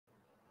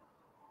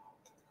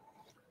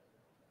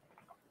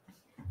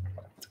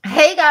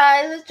Hey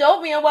guys, it's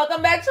Jovi and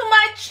welcome back to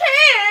my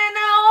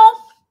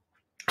channel.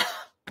 Welcome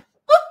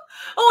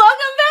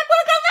back.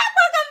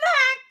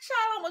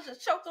 Child, I almost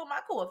just choked on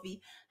my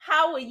coffee.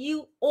 How are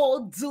you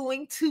all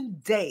doing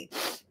today?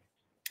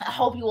 I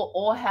hope you are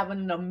all having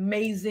an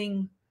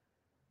amazing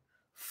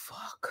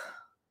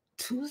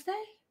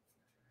Tuesday?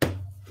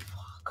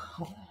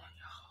 Hold on,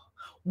 y'all.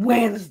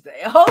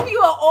 Wednesday. I hope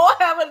you are all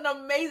having an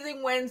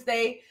amazing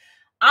Wednesday.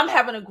 I'm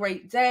having a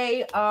great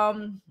day.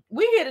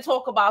 We're here to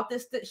talk about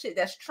this shit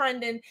that's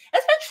trending. It's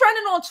been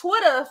trending on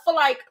Twitter for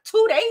like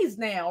 2 days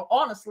now.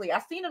 Honestly,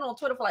 I've seen it on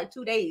Twitter for like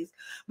 2 das,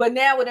 but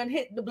now it done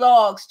hit the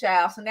blogs,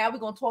 child. So now we're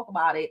gonna talk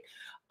about it.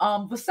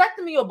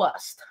 Vasectomy or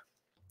bust?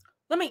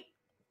 Let me.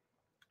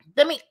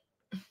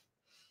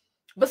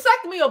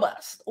 Vasectomy or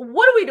bust?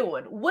 What are we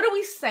doing? What are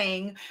we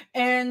saying?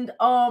 And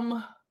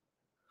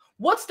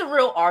what's the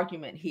real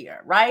argument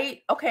here,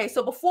 right? Okay,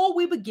 so before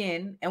we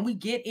begin and we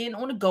get in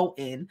on the go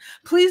in,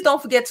 please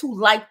don't forget to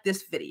like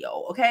this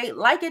video, okay?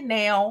 Like it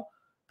now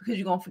because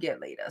you're going to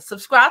forget later.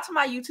 Subscribe to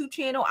my YouTube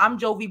channel. I'm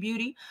Jovi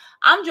Beauty.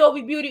 I'm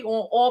Jovi Beauty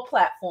on all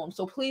platforms.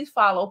 So please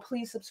follow,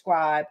 please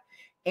subscribe.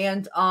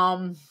 And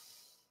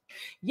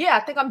yeah,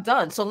 I think I'm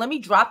done. So let me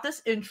drop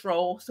this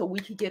intro so we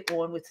can get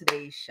on with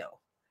today's show.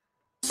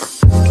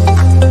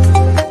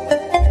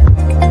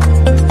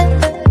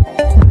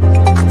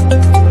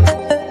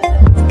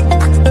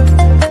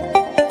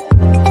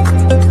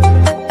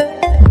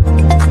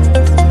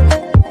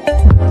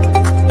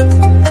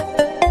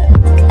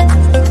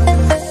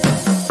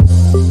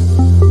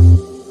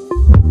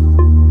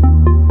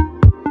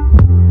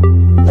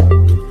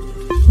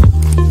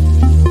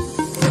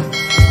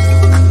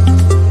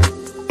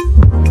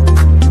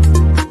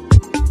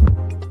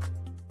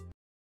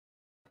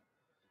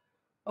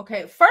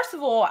 Okay, first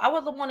of all, I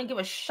would want to give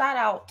a shout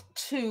out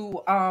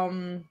to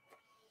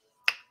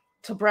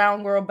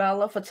Brown Girl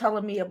Bella for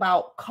telling me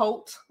about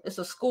COAT. It's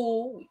a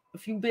school.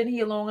 If you've been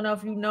here long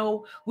enough, you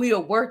know we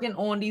are working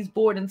on these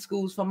boarding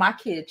schools for my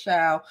kid,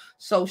 child.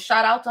 So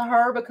shout out to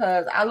her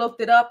because I looked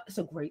it up. It's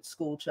a great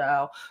school,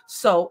 child.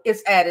 So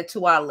it's added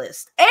to our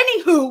list.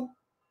 Anywho,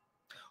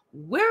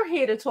 we're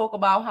here to talk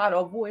about how to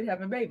avoid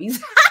having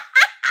babies.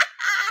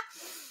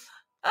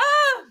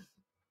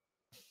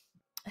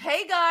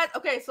 Hey guys,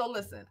 okay, so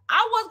listen,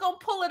 I was gonna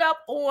pull it up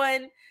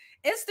on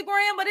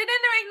Instagram, but it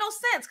didn't make no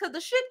sense because the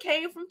shit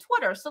came from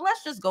Twitter. So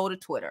let's just go to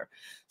Twitter.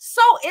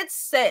 So it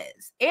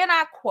says, and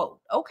I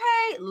quote,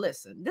 okay,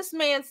 listen, this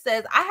man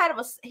says, I had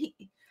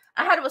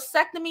a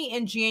vasectomy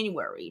in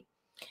January.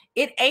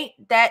 It ain't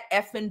that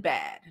effing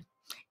bad.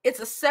 It's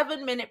a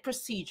 7-minute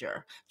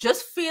procedure.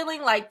 Just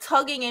feeling like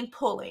tugging and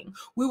pulling.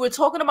 We were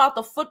talking about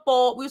the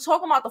football. We were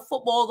talking about the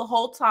football the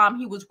whole time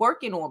he was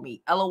working on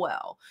me.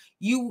 LOL.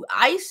 You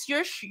ice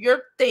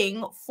your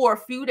thing for a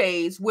few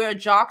days. Wear a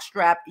jock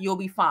strap. You'll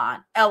be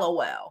fine.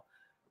 LOL.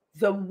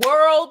 The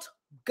world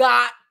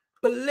got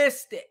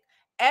ballistic.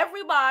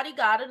 Everybody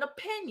got an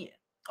opinion.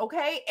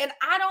 Okay. And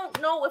I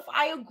don't know if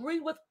I agree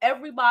with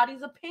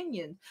everybody's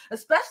opinion,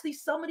 especially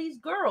some of these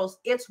girls.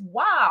 It's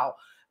wow.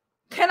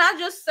 Can I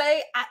just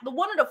say,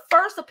 one of the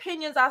first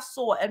opinions I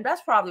saw, and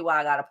that's probably why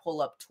I got to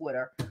pull up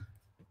Twitter,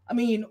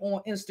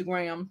 on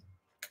Instagram,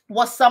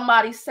 was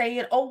somebody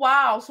saying, oh,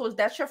 wow, so is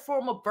that your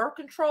form of birth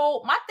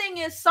control? My thing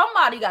is,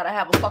 somebody got to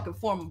have a fucking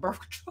form of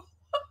birth control.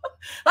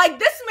 Like,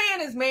 this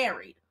man is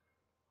married.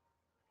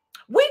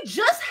 We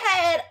just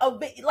had can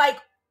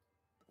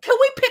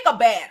we pick a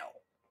battle?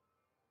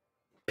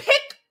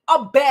 Pick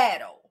a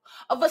battle.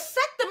 A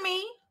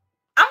vasectomy.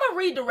 I'm going to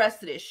read the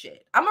rest of this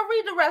shit. I'm going to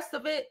read the rest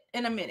of it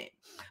in a minute.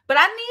 But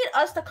I need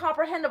us to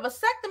comprehend a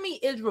vasectomy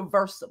is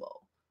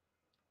reversible.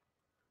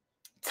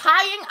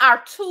 Tying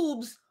our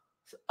tubes,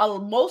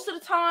 most of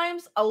the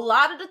times, a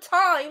lot of the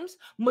times,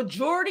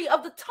 majority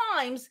of the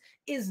times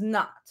is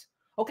not.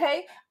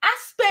 Okay? I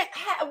spent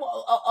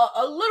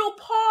a little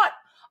part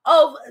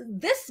of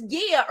this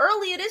year,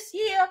 earlier this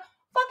year,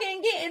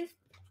 fucking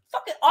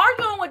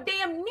arguing with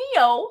damn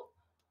Neo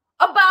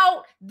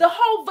about the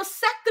whole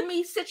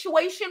vasectomy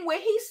situation where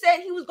he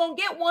said he was going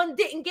to get one,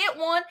 didn't get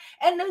one,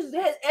 and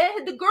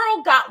the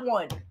girl got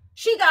one.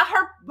 She got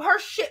her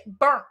shit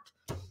burnt.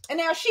 And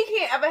now she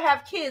can't ever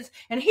have kids,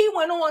 and he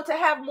went on to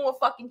have more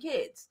fucking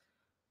kids.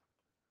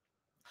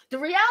 The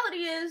reality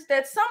is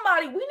that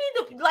we need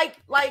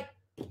to,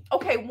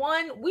 okay,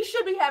 one, we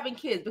should be having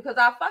kids because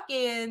our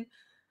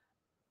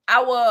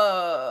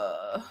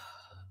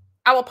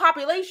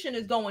population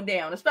is going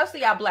down,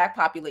 especially our Black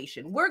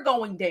population. We're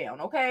going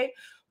down, okay?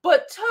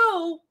 But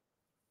two,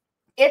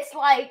 it's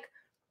like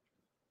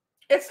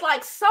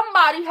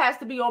somebody has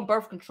to be on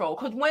birth control.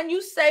 Because when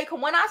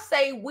I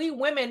say we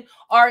women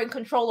are in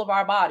control of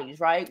our bodies,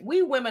 right?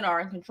 We women are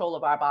in control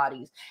of our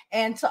bodies.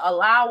 And to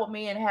allow a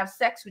man to have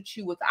sex with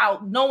you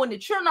without knowing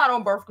that you're not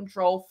on birth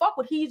control, fuck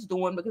what he's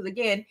doing. Because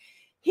again,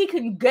 he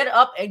can get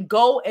up and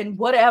go and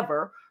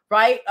whatever,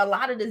 right? A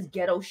lot of this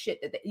ghetto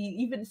shit that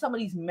even some of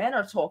these men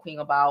are talking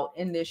about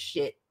in this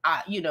shit,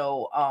 let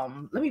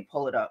me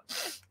pull it up,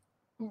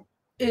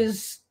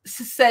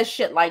 says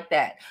shit like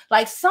that.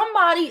 Like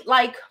somebody,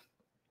 like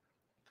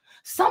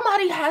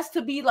Somebody has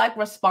to be like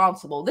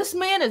responsible. This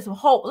man is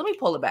whole. Let me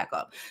pull it back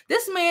up.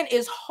 This man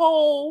is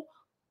whole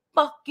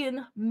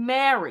fucking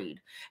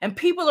married, and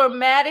people are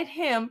mad at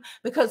him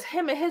because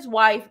him and his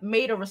wife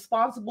made a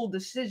responsible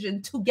decision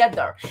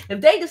together.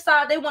 If they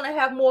decide they want to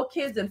have more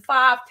kids in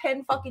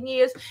 5-10 fucking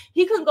years,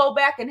 he can go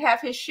back and have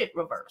his shit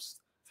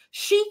reversed.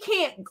 She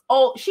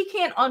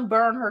can't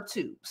unburn her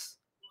tubes.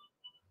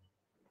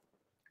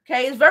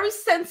 Okay, it's very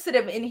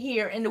sensitive in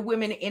here in the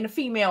women, in the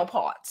female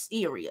parts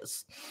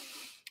areas.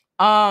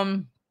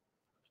 And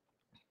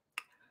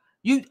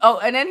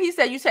then he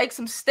said you take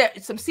some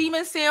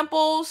semen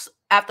samples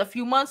after a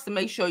few months to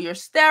make sure you're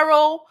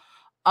sterile.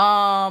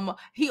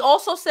 He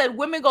also said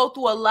women go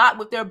through a lot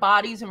with their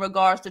bodies in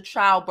regards to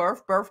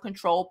childbirth, birth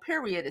control,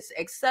 periods,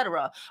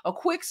 etc. A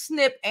quick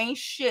snip ain't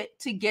shit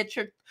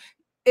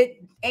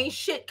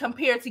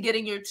compared to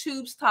getting your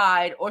tubes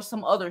tied or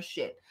some other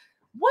shit.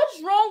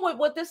 What's wrong with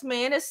what this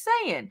man is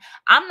saying?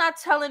 I'm not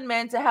telling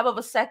men to have a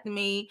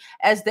vasectomy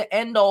as the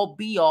end all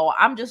be all.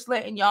 I'm just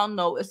letting y'all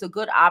know it's a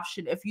good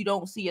option if you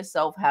don't see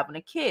yourself having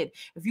a kid.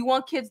 If you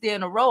want kids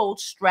down the road,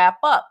 strap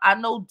up. I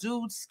know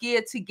dudes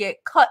scared to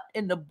get cut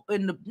in the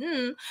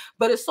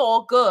but it's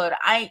all good.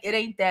 It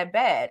ain't that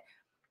bad.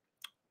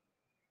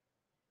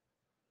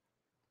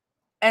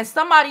 And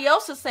somebody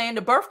else is saying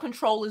the birth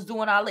control is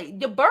doing our late.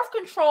 The birth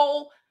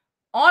control,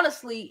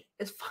 honestly,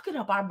 is fucking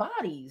up our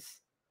bodies.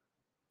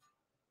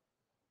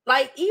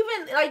 Like,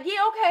 even, like, yeah,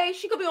 okay,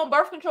 she could be on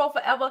birth control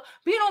forever.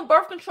 Being on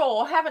birth control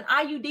or having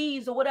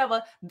IUDs or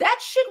whatever, that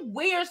shit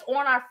wears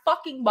on our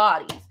fucking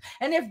bodies.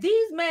 And if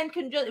these men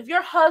can just, if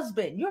your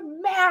husband, you're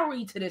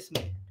married to this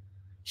man,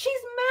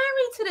 she's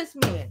married to this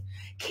man,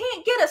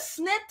 can't get a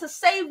snip to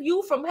save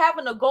you from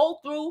having to go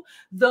through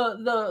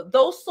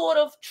those sort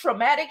of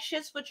traumatic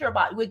shits with your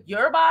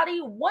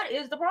body, what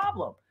is the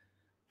problem?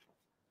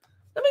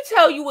 Let me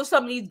tell you what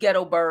some of these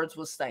ghetto birds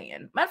was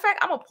saying. Matter of fact,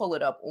 I'm gonna pull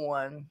it up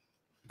on.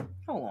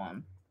 Hold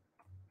on.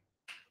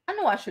 I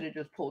know I should have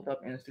just pulled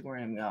up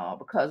Instagram, y'all,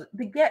 because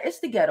it's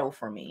the ghetto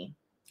for me.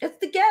 It's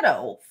the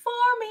ghetto for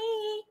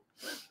me.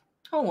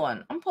 Hold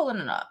on. I'm pulling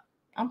it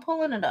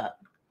up.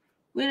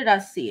 Where did I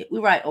see it? We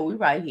right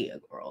here,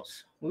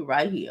 girls. We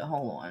right here.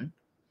 Hold on.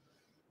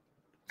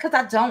 Because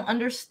I don't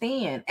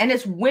understand. And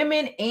it's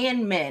women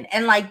and men.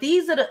 And like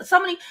these are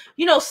some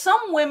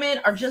women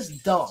are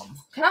just dumb.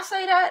 Can I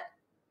say that?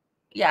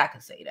 Yeah, I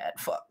can say that.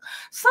 Fuck.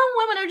 Some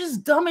women are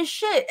just dumb as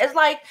shit. It's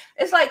like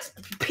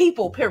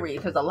people, period.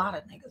 Because a lot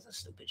of niggas are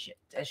stupid shit.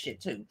 That shit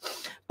too.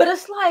 But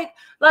it's like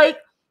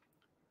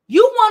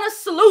you want a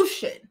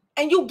solution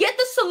and you get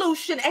the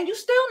solution and you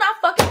still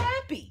not fucking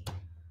happy.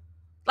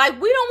 Like,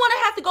 we don't want to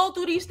have to go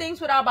through these things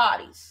with our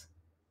bodies.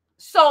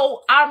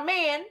 So our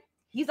man,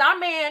 he's our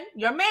man,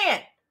 your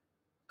man.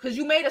 Because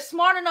you made a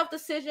smart enough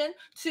decision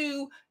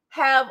to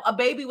have a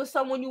baby with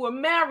someone you were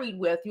married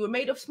with. You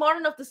made a smart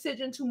enough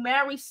decision to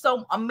marry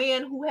a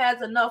man who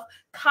has enough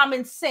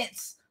common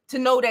sense to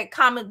know that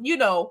you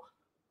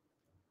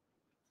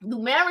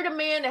married a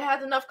man that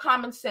has enough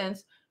common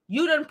sense.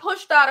 You done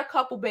pushed out a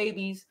couple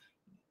babies.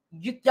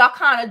 Y'all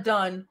kind of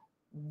done.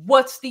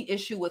 What's the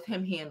issue with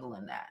him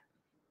handling that?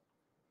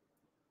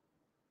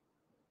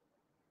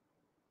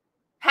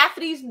 Half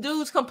of these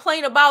dudes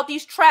complain about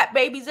these trap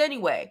babies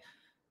anyway.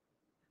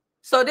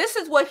 So this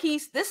is what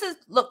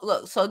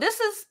look. So this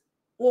is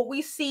what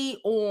we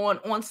see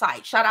on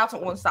site. Shout out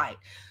to on site.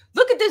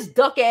 Look at this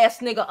duck ass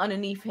nigga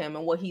underneath him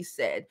and what he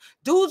said.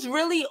 Dudes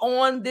really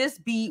on this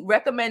beat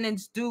recommending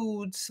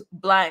dudes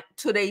black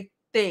to their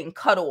thing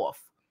cut off.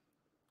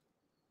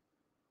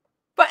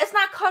 But it's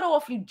not cut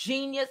off, you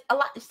genius.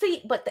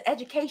 But the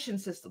education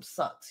system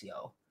sucks,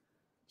 yo.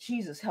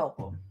 Jesus help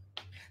them.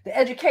 The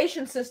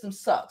education system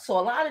sucks. So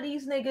a lot of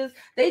these niggas,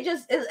 they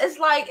just it's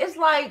like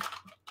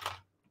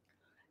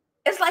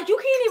you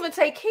can't even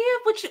take care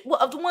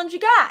of the ones you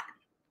got.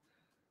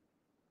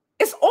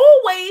 It's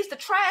always the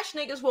trash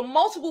niggas with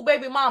multiple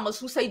baby mamas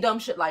who say dumb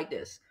shit like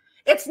this.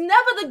 It's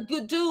never the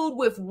good dude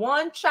with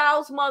one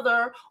child's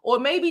mother or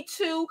maybe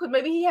two, because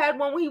maybe he had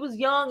one when he was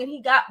young and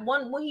he got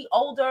one when he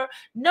older.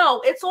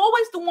 No, it's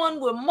always the one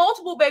with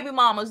multiple baby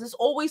mamas that's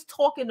always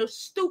talking the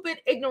stupid,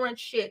 ignorant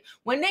shit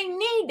when they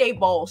need their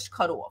balls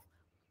cut off.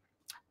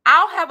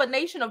 I'll have a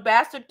nation of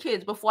bastard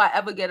kids before I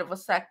ever get a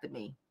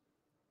vasectomy.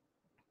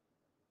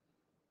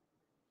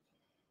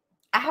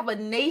 I have a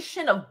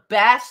nation of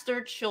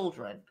bastard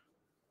children.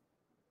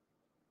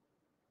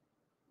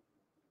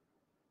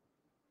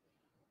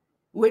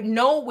 With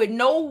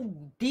no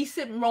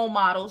decent role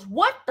models.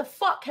 What the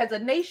fuck has a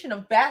nation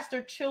of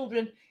bastard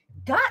children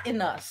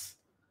gotten us?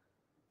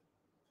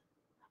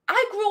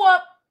 I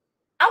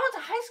went to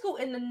high school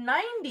in the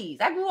 90s.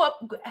 I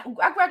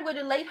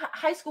graduated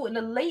high school in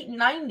the late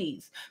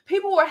 90s.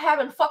 People were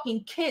having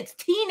fucking kids,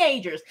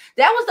 teenagers.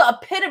 That was the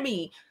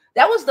epitome.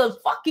 That was the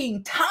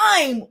fucking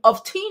time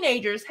of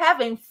teenagers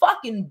having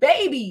fucking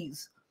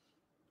babies.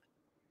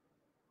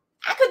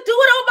 I could do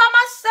it all by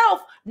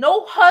myself.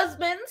 No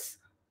husbands.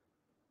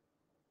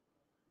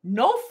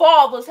 No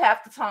fathers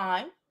half the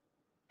time.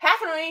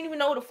 Half of them ain't even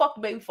know who the fuck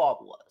the baby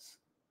father was.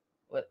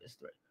 What is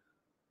 3?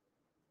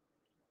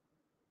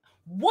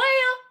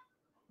 where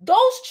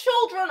those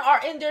children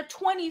are in their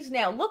 20s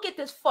now. Look at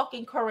this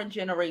fucking current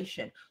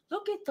generation.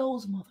 Look at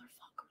those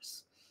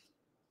motherfuckers.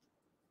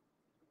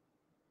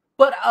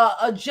 But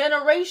a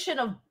generation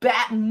of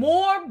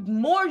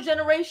more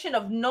generation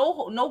of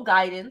no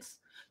guidance,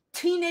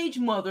 teenage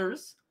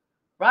mothers,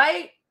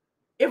 right?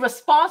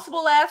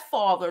 Irresponsible ass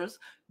fathers,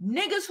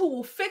 niggas who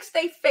will fix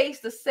their face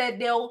that said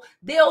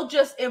they'll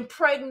just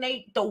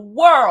impregnate the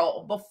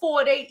world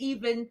before they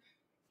even.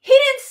 He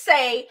didn't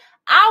say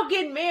I'll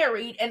get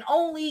married and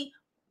only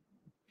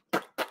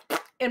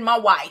in my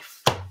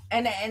wife.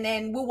 And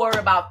then we'll worry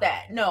about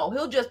that. No,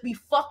 he'll just be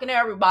fucking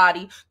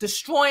everybody,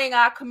 destroying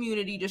our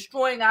community,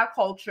 destroying our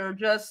culture.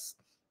 Just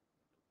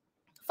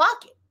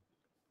fuck it.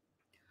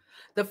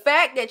 The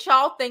fact that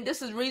y'all think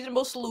this is a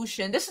reasonable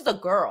solution, this is a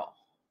girl.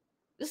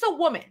 This is a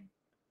woman.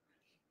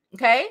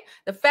 Okay?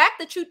 The fact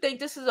that you think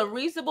this is a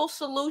reasonable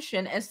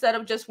solution instead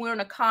of just wearing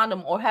a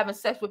condom or having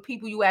sex with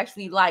people you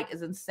actually like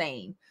is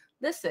insane.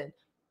 Listen,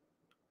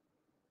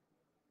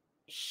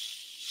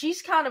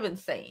 she's kind of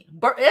insane.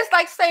 But it's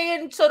like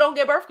saying, so don't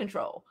get birth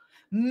control.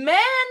 Men,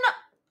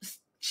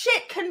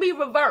 shit can be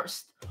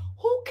reversed.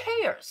 Who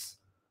cares?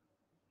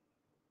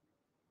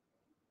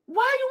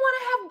 Why do you want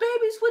to have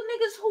babies with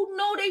niggas who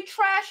know they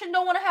trash and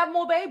don't want to have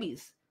more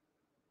babies?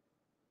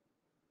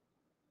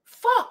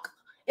 Fuck.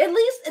 At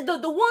least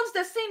the ones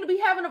that seem to be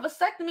having a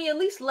vasectomy, at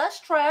least less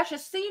trash. It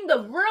seemed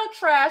the real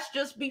trash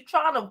just be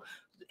trying to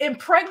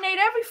impregnate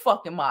every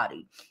fucking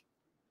body.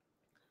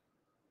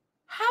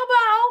 How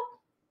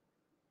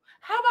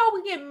about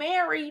we get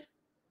married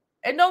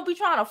and don't be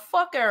trying to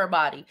fuck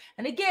everybody?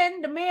 And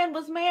again, the man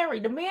was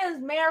married. The man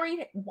is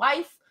married,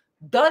 wife,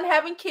 done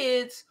having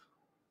kids.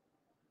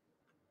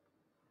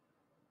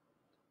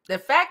 The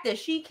fact that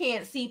she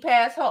can't see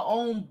past her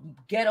own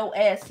ghetto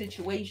ass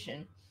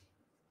situation.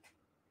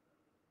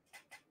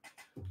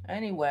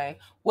 Anyway,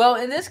 well,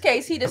 in this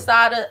case, he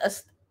decided,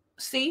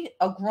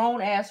 a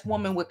grown ass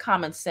woman with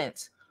common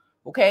sense.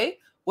 Okay,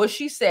 well,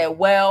 she said,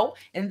 well,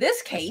 in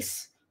this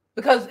case,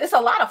 because it's a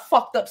lot of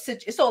fucked up,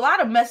 it's a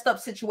lot of messed up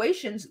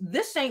situations.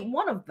 This ain't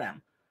one of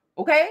them.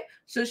 Okay,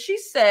 so she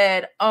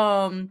said,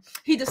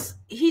 he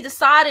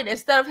decided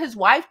instead of his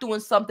wife doing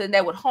something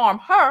that would harm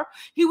her,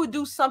 he would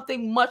do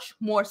something much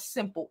more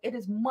simple. It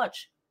is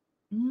much,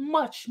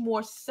 much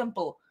more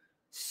simple.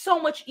 So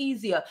much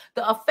easier.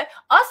 The effect,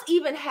 us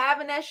even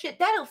having that shit,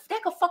 that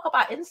could fuck up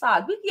our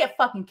insides. We can get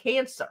fucking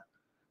cancer.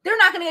 They're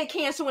not gonna get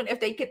cancer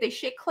if they get their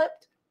shit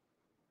clipped.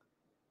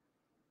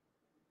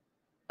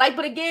 Like,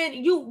 but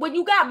again, when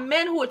you got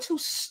men who are too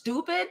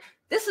stupid,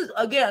 this is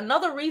again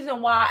another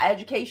reason why our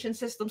education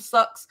system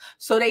sucks.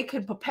 So they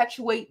can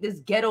perpetuate this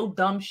ghetto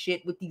dumb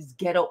shit with these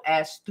ghetto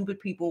ass stupid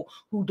people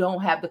who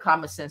don't have the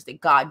common sense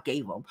that God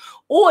gave them,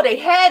 or they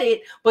had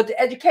it, but the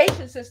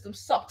education system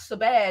sucks so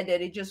bad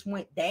that it just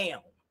went down.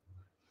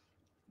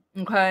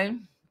 Okay,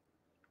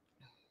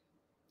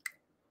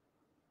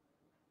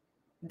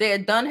 they're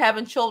done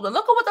having children.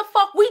 Look at what the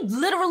fuck we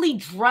literally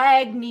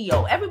dragged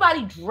Neo.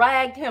 Everybody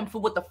dragged him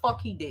for what the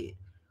fuck he did.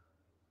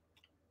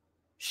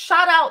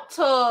 Shout out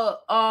to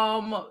oh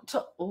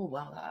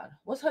my God,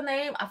 what's her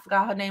name? I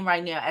forgot her name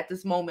right now at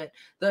this moment.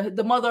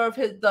 The mother of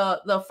his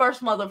the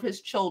first mother of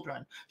his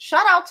children.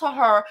 Shout out to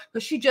her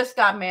because she just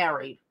got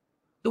married.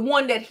 The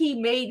one that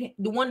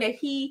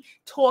he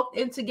talked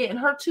into getting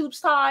her tubes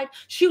tied.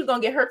 She was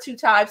gonna get her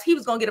tubes tied. He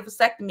was gonna get a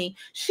vasectomy.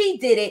 She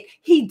did it.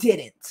 He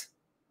didn't.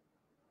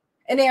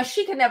 And now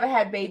she can never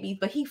have babies,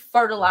 but he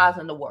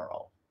fertilizing the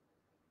world.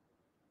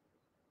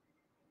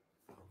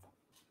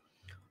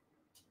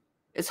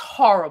 It's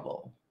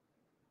horrible.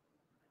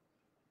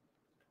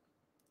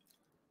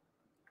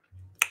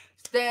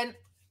 Then,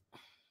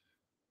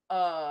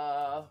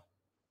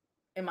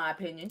 in my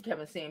opinion,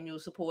 Kevin Samuel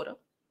supporter.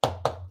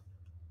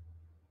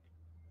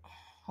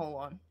 Hold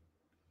on.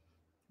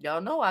 Y'all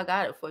know I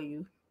got it for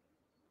you.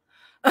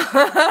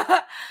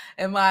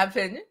 In my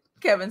opinion,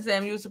 Kevin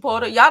Samuel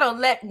supporter. Y'all don't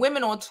let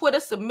women on Twitter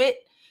submit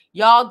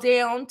y'all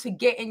down to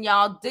getting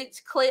y'all dicks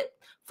clipped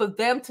for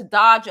them to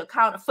dodge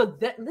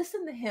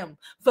listen to him.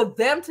 For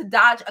them to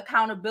dodge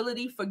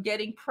accountability for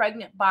getting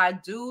pregnant by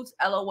dudes.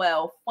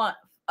 LOL. Fun.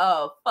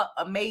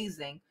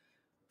 Amazing.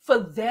 For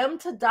them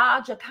to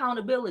dodge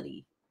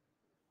accountability.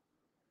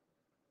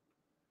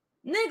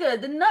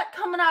 Nigga, the nut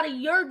coming out of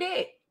your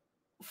dick.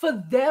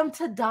 For them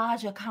to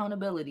dodge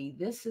accountability.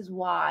 This is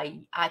why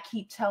I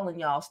keep telling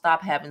y'all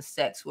stop having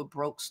sex with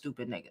broke,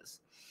 stupid niggas.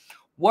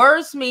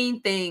 Words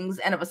mean things,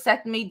 and a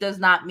vasectomy does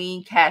not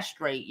mean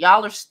castrate.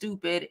 Y'all are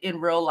stupid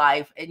in real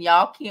life, and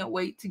y'all can't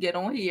wait to get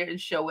on here and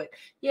show it.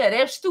 Yeah,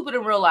 they're stupid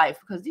in real life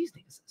because these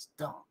niggas is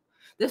dumb.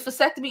 This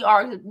vasectomy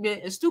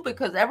argument is stupid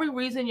because every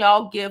reason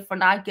y'all give for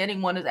not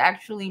getting one is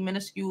actually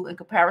minuscule in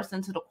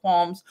comparison to the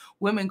qualms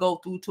women go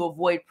through to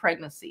avoid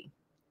pregnancy.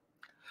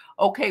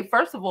 Okay,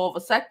 first of all,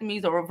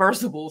 vasectomies are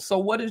reversible. So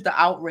what is the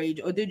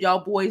outrage? Or did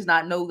y'all boys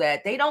not know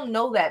that? They don't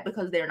know that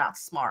because they're not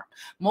smart.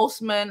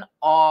 Most men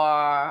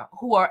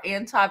who are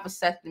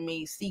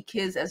anti-vasectomy see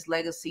kids as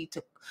legacy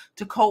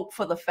to cope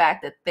for the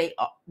fact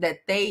that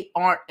they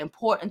aren't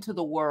important to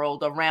the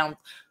world around.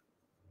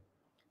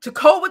 to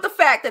cope with the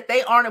fact that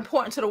they aren't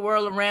important to the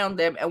world around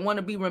them and want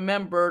to be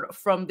remembered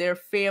from their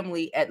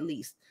family at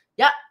least.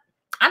 Yeah,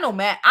 I know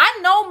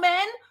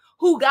men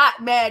who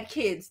got mad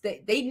kids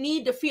that they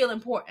need to feel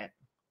important.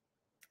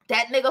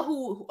 That nigga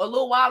who a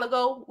little while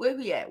ago, where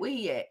he at?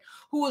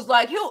 Who was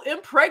like, he'll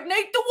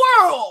impregnate the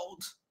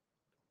world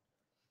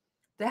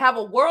to have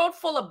a world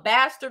full of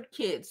bastard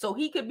kids so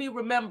he could be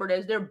remembered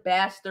as their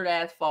bastard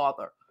ass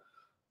father.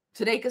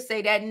 So they could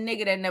say that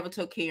nigga that never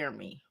took care of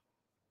me.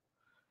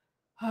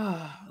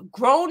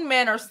 Grown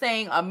men are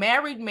saying a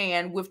married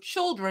man with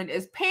children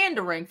is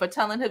pandering for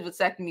telling his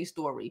vasectomy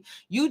story.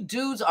 You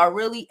dudes are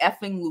really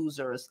effing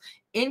losers.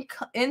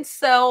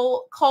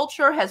 Incel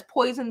culture has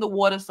poisoned the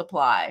water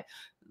supply.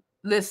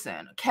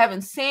 Listen,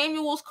 Kevin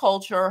Samuels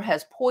culture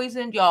has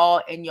poisoned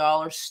y'all and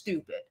y'all are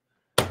stupid.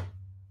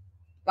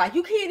 Like,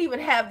 you can't even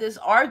have this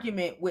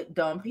argument with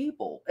dumb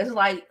people. It's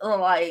like,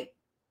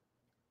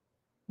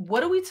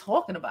 what are we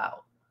talking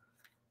about?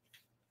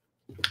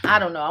 I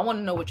don't know. I want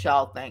to know what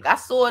y'all think. I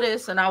saw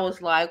this and I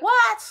was like,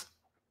 what?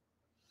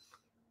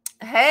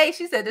 Hey,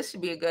 she said this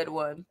should be a good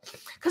one.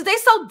 Because they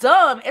so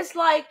dumb. It's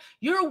like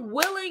you're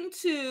willing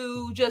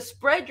to just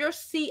spread your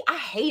seed. I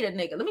hate a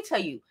nigga. Let me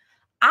tell you.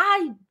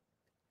 I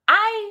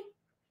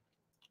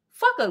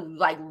fuck a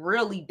like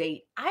really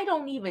date. I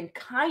don't even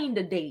kind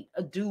of date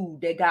a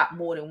dude that got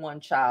more than one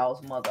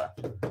child's mother.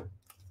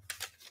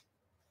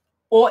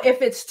 Or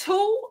if it's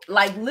two,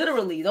 like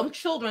literally, them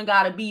children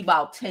got to be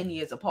about 10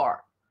 years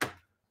apart.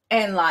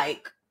 And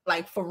like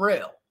for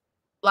real,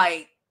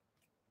 like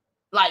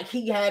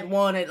he had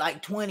one at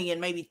like 20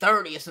 and maybe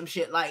 30 or some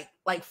shit. Like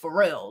for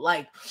real.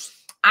 Like,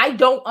 I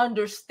don't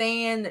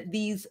understand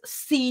these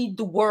seed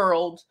the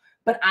world,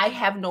 but I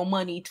have no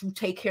money to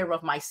take care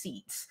of my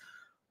seeds.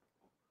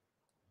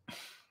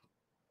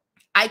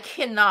 I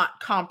cannot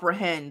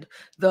comprehend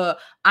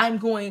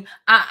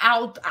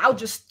I'll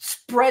just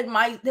spread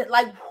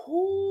like,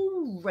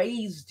 who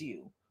raised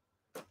you?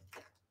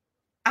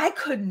 I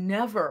could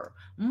never.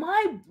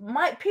 My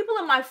people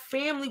in my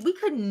family, we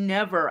could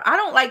never. I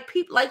don't like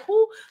people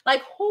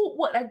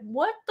what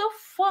the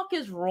fuck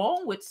is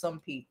wrong with some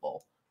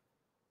people?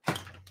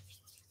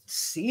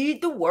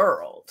 Seed the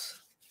world.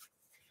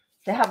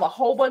 They have a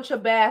whole bunch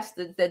of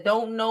bastards that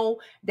don't know,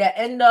 that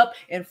end up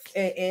in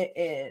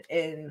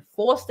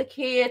foster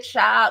care,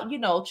 child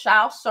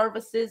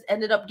services,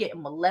 ended up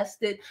getting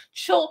molested.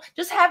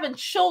 Just having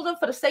children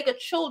for the sake of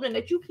children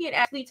that you can't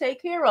actually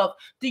take care of.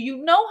 Do you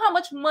know how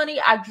much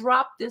money I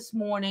dropped this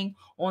morning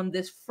on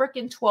this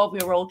freaking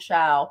 12-year-old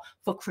child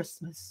for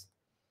Christmas?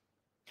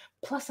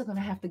 Plus, I'm going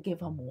to have to give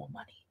her more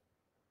money.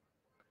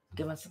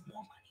 Give her some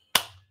more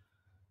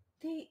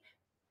money.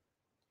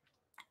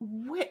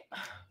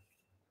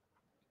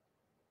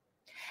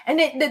 And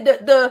then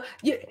the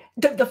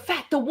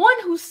one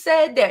who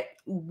said that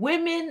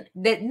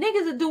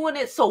niggas are doing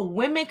it so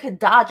women could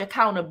dodge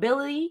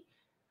accountability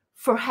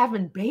for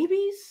having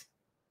babies.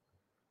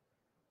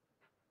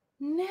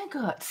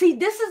 Nigga, see,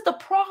 this is the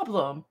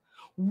problem.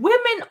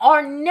 Women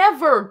are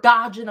never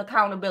dodging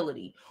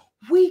accountability.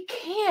 We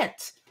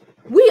can't.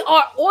 We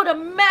are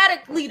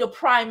automatically the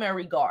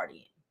primary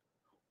guardian.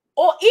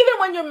 Or even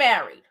when you're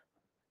married.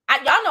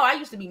 Y'all know I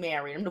used to be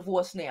married. I'm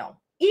divorced now.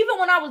 Even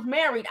when I was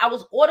married, I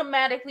was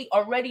automatically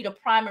already the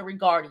primary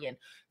guardian.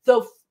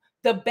 My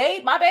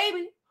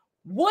baby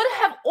would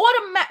have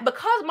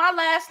because my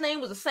last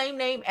name was the same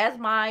name as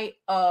my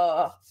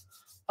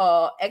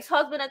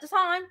ex-husband at the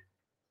time.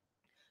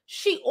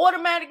 She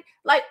automatically,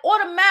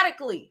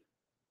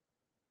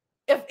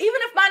 even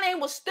if my name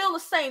was still the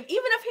same,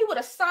 even if he would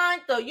have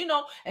signed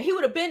and he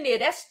would have been there,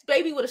 that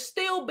baby would have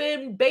still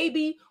been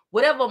baby,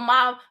 whatever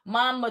my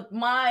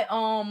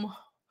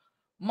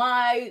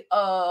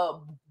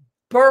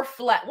birth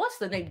what's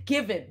the name?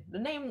 Given the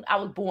name I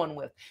was born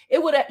with.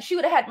 She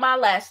would have had my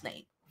last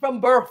name from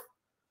birth.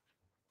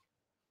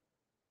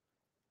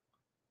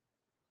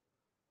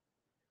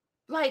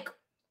 Like,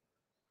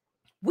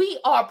 we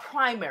are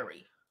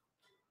primary.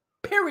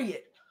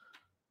 Period.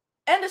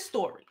 End of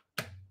story.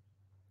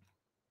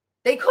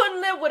 They couldn't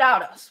live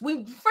without us.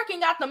 We freaking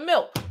got the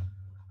milk.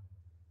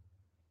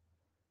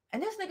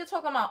 And this nigga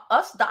talking about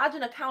us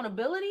dodging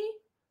accountability.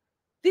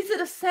 These are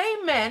the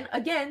same men,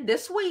 again,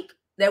 this week,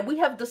 that we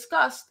have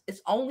discussed.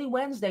 It's only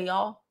Wednesday,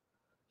 y'all.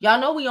 Y'all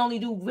know we only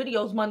do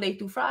videos Monday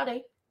through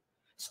Friday.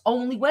 It's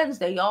only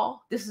Wednesday,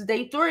 y'all. This is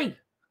day 3.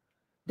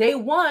 Day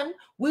 1,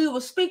 we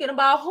were speaking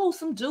about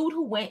some dude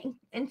who went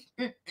and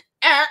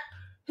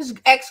his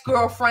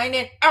ex-girlfriend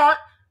and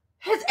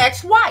his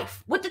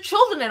ex-wife with the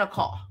children in a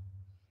car.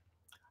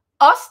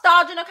 Us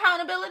dodging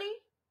accountability,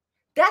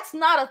 that's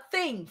not a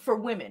thing for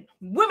women.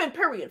 Women,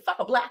 period. Fuck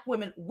a black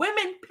women.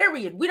 Women,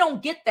 period. We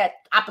don't get that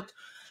opportunity.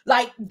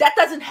 Like, that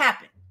doesn't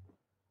happen.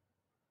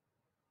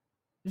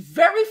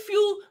 Very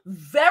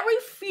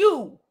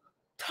few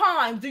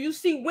times do you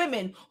see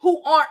women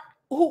who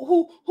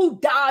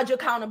dodge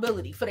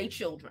accountability for their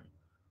children,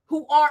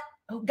 who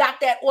got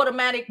that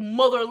automatic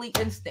motherly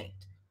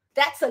instinct.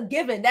 That's a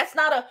given. That's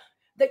not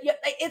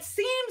It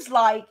seems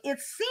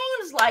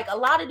like a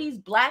lot of these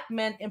black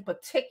men in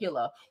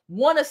particular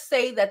want to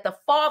say that the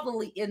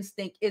fatherly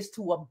instinct is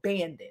to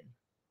abandon.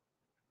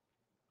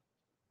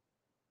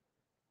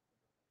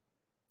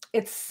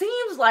 It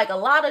seems like a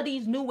lot of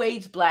these new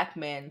age black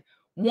men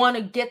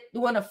want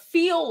to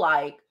feel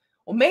like,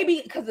 or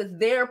maybe because it's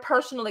their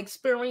personal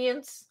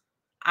experience,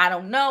 I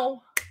don't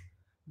know,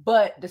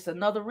 but that's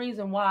another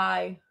reason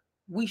why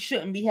we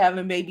shouldn't be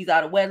having babies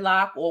out of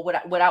wedlock or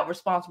without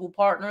responsible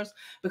partners,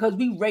 because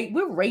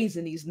we're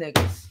raising these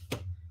niggas.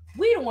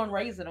 We the one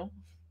raising them.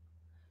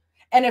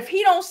 And if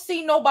he don't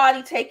see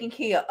nobody taking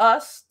care of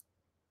us,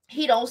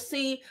 he don't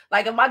see,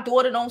 like if my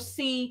daughter don't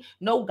see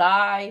no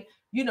guy,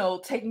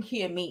 taking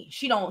care of me,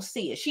 she don't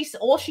see it.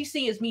 All she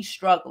see is me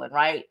struggling,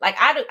 right? Like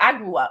I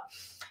grew up,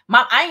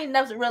 I ain't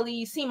never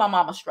really seen my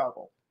mama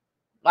struggle.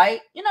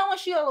 Like, when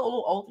she a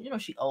little old,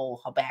 she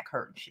old, her back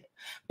hurt and shit.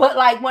 But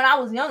like when I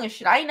was young and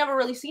shit, I ain't never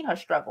really seen her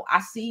struggle.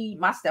 I see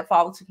my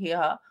stepfather took care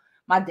of her.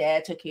 My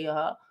dad took care of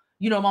her.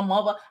 My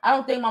mother, I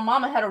don't think my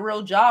mama had a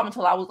real job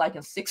until I was like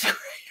in 6th grade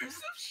or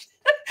some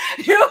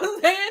shit. You know what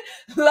I'm saying?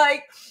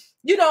 Like,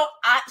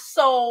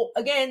 so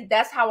again,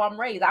 that's how I'm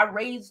raised.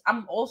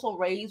 I'm also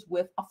raised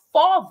with a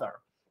father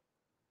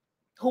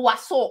who I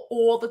saw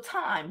all the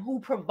time, who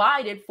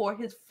provided for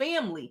his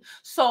family.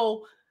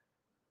 So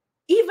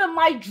even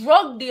my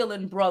drug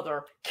dealing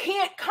brother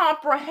can't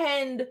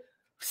comprehend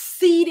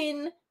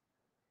seeding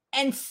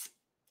and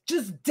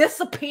just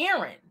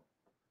disappearing.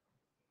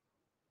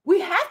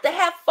 We have to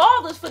have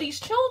fathers for these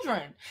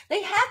children.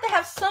 They have to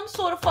have some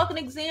sort of fucking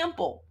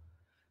example.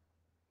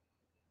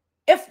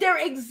 If their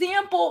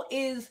example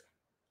is,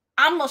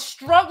 I'm a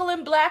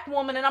struggling black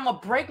woman and I'm going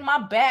to break my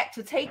back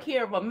to take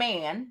care of a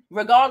man,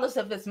 regardless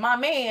if it's my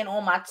man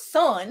or my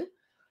son,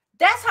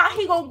 that's how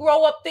he going to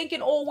grow up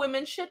thinking all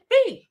women should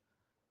be.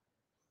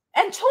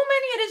 And too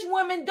many of these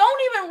women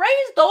don't even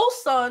raise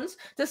those sons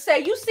to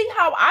say, you see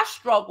how I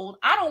struggled.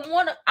 I don't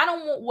want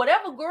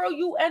whatever girl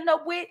you end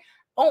up with,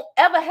 don't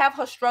ever have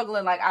her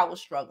struggling like I was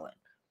struggling.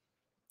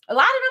 A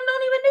lot of them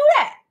don't even do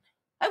that.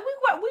 Like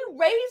we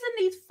raising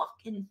these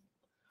fucking,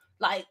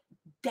 like,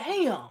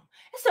 damn,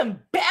 it's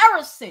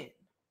embarrassing.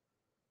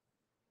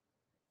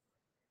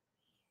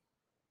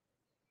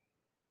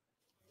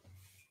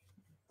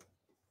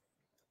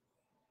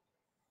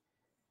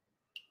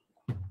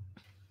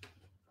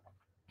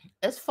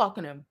 It's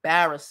fucking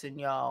embarrassing,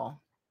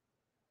 y'all.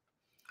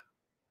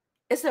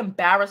 It's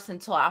embarrassing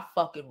to our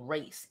fucking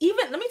race.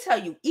 Even, let me tell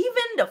you,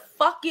 even the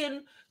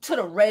fucking to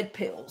the red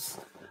pills.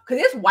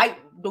 Because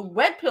the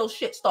red pill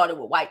shit started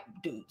with white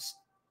dudes.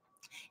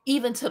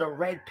 Even to the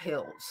red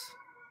pills.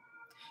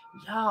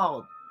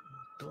 Y'all,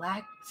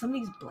 some of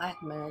these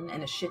black men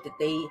and the shit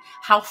that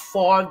how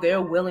far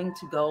they're willing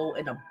to go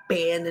in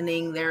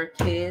abandoning their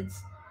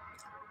kids.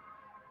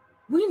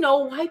 We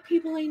know white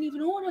people ain't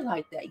even on it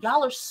like that.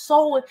 Y'all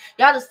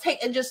just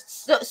take and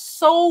just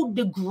so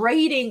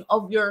degrading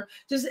of your,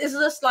 is it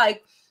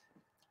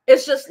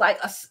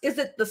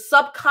the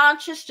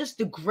subconscious just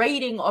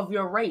degrading of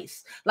your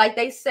race? Like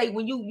they say,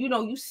 when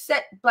you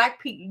set black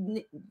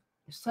people,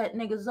 set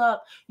niggas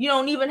up, you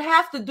don't even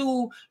have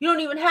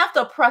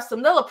to oppress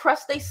them. They'll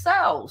oppress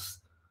themselves.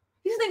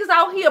 These niggas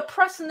out here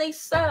oppressing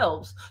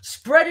themselves,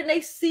 spreading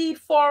their seed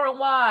far and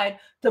wide,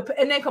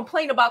 and then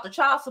complain about the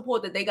child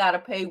support that they gotta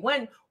pay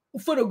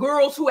for the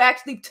girls who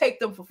actually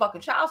take them for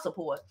fucking child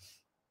support.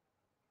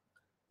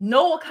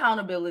 No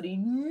accountability,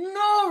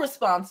 no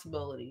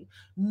responsibility,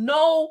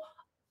 no.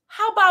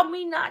 How about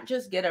me not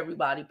just get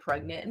everybody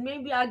pregnant, and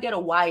maybe I get a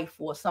wife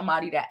or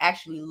somebody that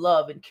actually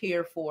love and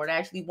care for and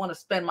actually want to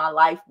spend my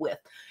life with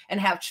and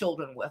have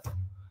children with.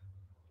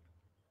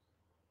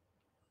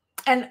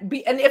 And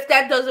if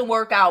that doesn't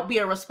work out, be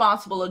a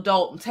responsible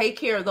adult and take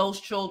care of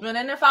those children.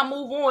 And if I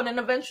move on and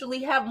eventually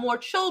have more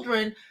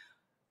children,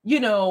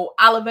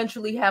 I'll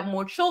eventually have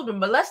more children.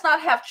 But let's not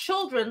have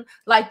children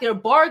like they're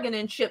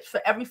bargaining chips for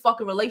every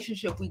fucking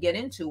relationship we get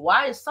into.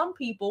 Why is a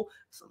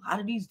lot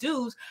of these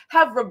dudes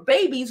have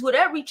babies with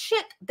every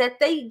chick that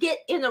they get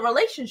in a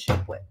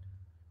relationship with?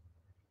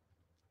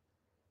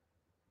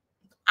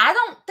 I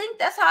don't think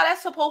that's how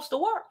that's supposed to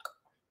work.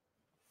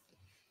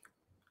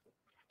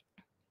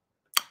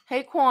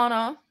 Hey,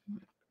 Quana.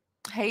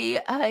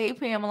 Hey,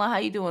 Pamela. How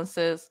you doing,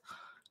 sis?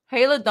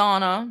 Hey,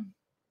 LaDonna.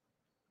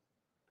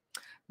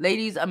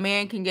 Ladies, a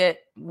man can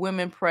get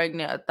women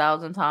pregnant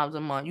 1,000 times a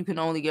month. You can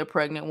only get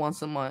pregnant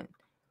once a month.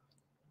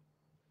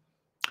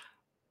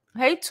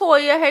 Hey,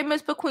 Toya. Hey,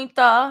 Miss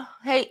Bequinta.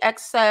 Hey,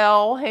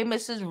 Excel. Hey,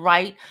 Mrs.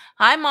 Wright.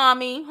 Hi,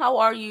 Mommy. How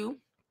are you?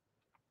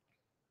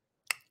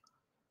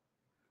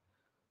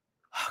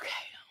 Okay.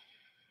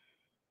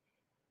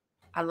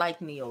 I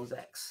like Neo's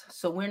ex.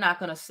 So we're not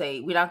gonna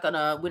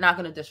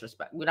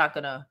disrespect. We're not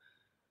gonna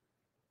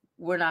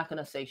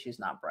say she's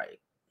not bright.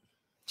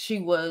 She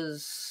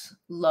was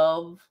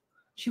love.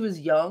 She was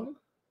young.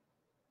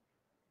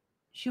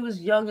 She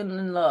was young and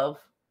in love.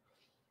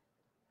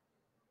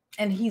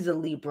 And he's a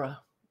Libra.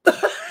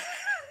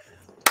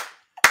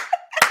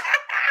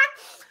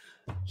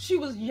 She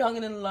was young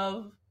and in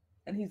love,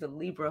 and he's a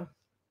Libra.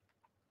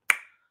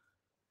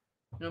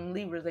 Them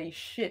Libras ain't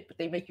shit, but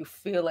they make you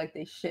feel like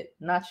they shit.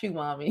 Not you,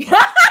 mommy.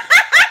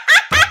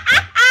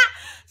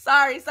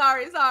 Sorry.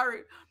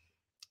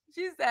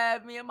 She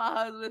said, me and my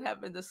husband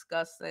have been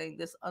discussing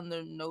this.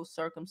 Under no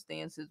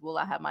circumstances will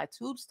I have my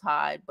tubes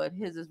tied, but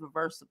his is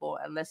reversible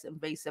and less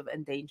invasive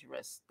and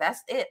dangerous.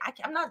 That's it.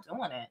 I'm not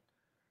doing it.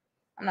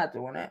 I'm not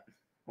doing it.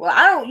 Well,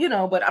 I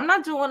don't, but I'm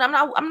not doing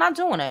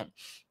it.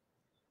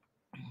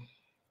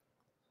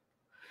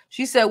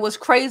 She said, what's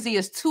crazy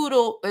is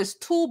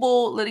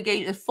tubal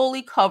litigation is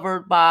fully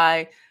covered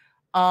by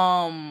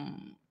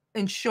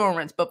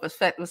insurance, but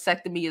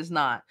vasectomy is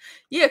not.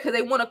 Yeah, because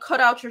they want to cut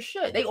out your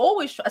shit. They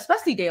always,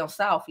 especially down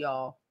south,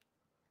 y'all.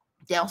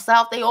 Down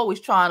south, they always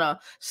trying to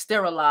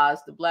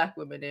sterilize the black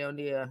women down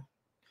there.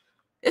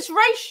 It's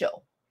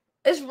racial.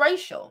 It's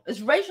racial as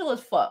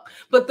fuck.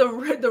 But the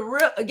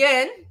real,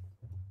 again,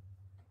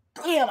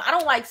 damn, I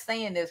don't like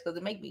saying this because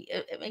it makes me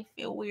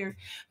feel weird.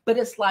 But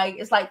it's like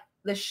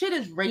the shit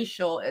is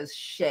racial as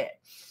shit.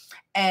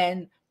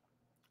 And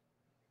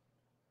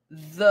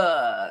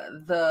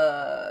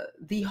the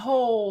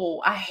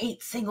whole, I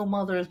hate single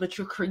mothers, but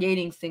you're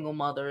creating single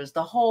mothers.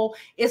 The whole,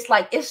 it's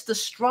like, it's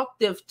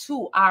destructive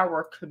to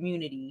our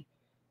community.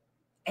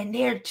 And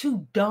they're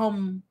too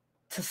dumb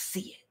to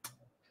see it.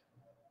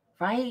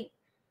 Right?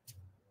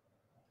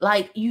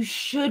 Like, you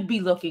should be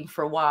looking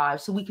for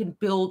wives so we can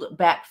build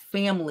back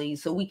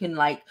families, so we can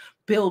like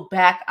build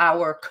back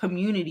our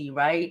community,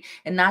 right?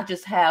 And not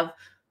just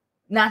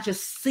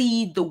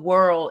seed the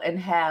world and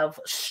have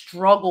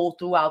struggle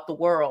throughout the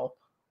world,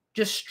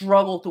 just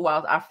struggle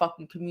throughout our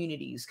fucking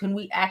communities. Can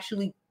we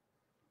actually?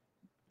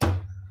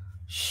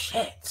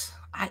 Shit,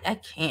 I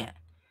can't.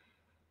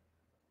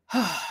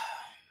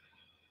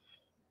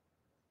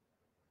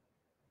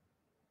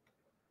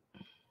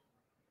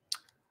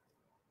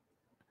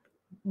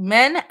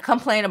 Men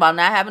complain about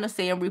not having a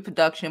say in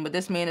reproduction, but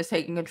this man is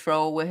taking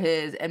control with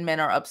his, and men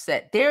are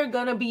upset. They're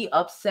gonna be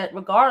upset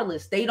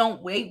regardless. They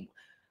don't wait.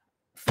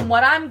 From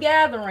what I'm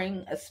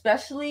gathering,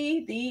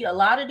 especially a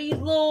lot of these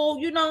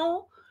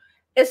little,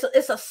 it's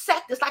a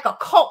sect. It's like a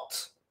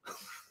cult.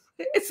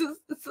 It's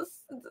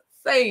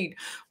insane,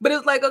 but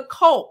it's like a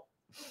cult.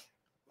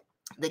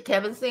 The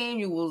Kevin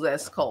Samuels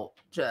as cult,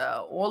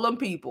 child. All them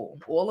people.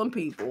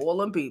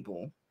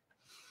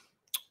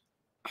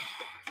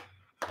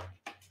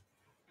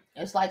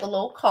 It's like a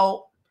little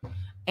cult,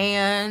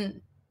 and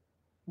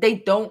they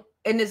don't,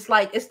 and it's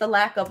like, it's the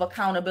lack of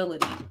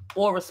accountability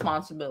or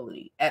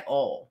responsibility at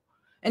all.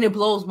 And it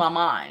blows my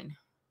mind.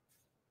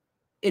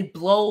 It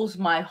blows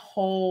my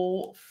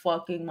whole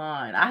fucking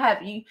mind.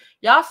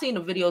 Y'all seen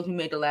the videos we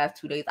made the last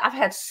 2 days. I've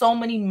had so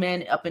many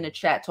men up in the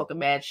chat talking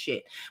mad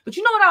shit. But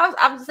you know what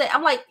I was saying?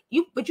 I'm like,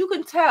 but you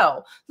can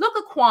tell. Look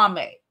at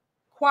Kwame.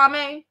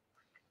 Kwame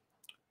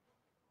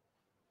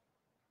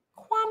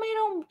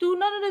don't do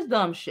none of this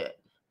dumb shit.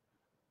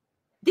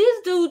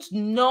 These dudes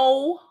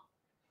know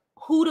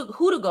who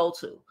to go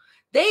to.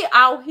 They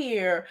out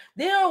here,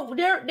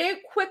 they're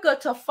quicker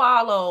to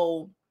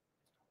follow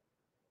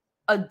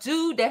a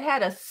dude that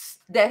had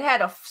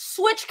a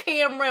switch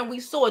camera, and we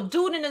saw a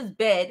dude in his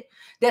bed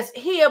that's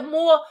here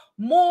more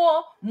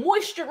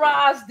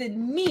moisturized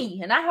than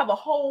me, and I have a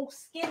whole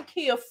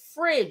skincare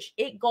fridge.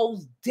 It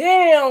goes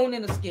down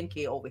in the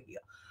skincare over here.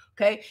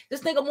 Okay,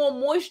 this nigga more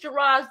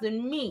moisturized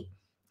than me.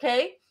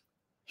 Okay,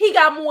 he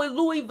got more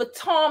Louis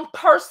Vuitton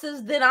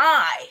purses than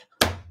I.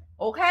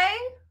 Okay.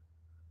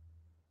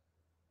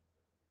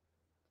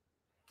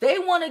 They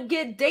want to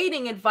get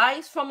dating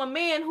advice from a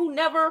man who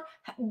never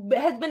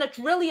has been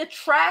really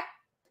attractive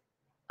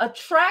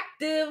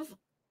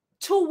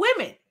to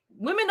women.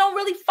 Women don't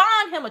really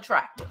find him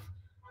attractive.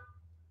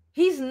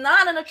 He's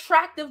not an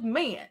attractive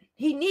man.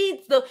 He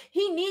needs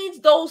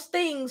those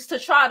things to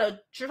try to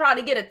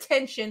get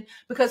attention,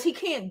 because he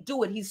can't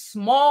do it. He's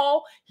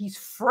small. He's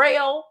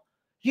frail.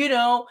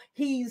 He's not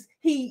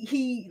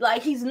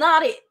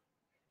it.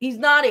 He's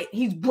not it.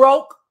 He's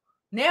broke.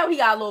 Now he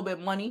got a little bit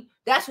of money.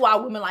 That's why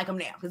women like him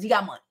now, because he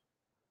got money.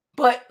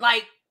 But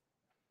like,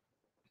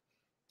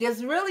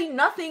 there's really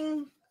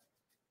nothing.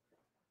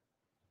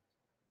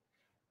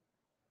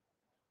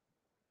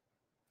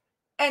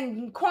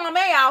 And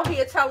Kwame out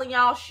here telling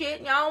y'all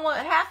shit. Y'all don't want,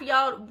 half of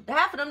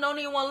them don't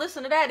even want to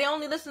listen to that. They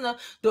only listen to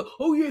the,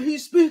 oh yeah,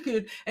 he's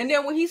speaking. And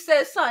then when he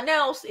says something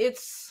else,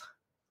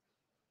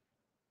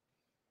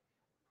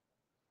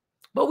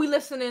 but we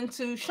listening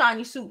to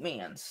Shiny Suit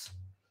Mans.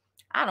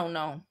 I don't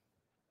know.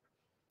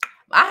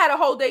 I had a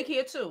whole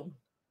daycare too.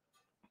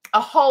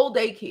 A whole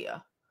daycare.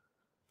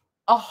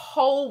 A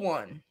whole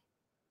one.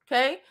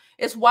 Okay?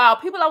 It's wild.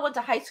 People I went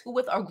to high school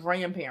with are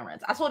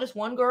grandparents. I saw this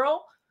one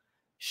girl.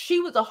 She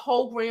was a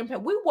whole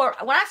grandparent. When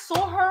I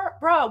saw her,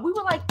 bro, we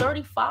were like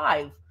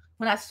 35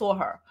 when I saw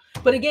her.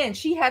 But again,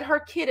 she had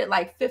her kid at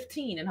like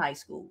 15 in high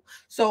school.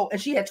 So,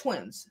 and she had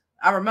twins.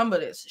 I remember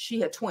this.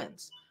 She had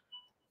twins.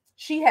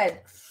 She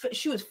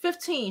was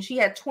 15. She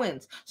had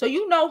twins. So,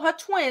 her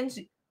twins,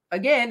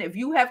 again, if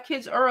you have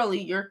kids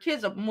early, your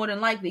kids are more than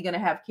likely going to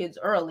have kids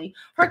early.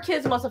 Her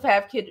kids must have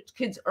had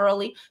kids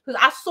early, because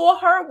I saw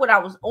her when I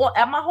was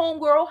at my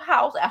homegirl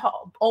house at her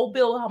old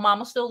building. Her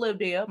mama still lived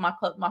there. My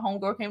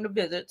homegirl came to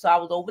visit, so I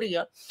was over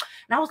there.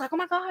 And I was like, oh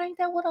my God, ain't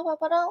that what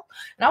up?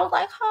 And I was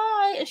like,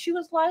 hi. And she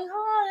was like,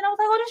 hi. And I was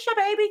like, oh, this your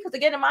baby? Because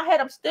again, in my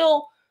head,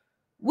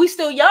 we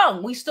still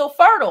young. We still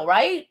fertile,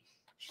 right?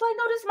 She's like,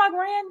 no, this is my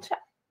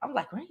grandchild. I'm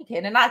like,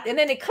 grandkid. And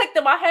then it clicked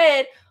in my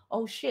head.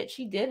 Oh shit,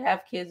 she did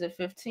have kids at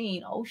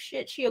 15. Oh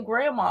shit, she a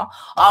grandma.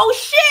 Oh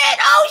shit,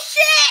 oh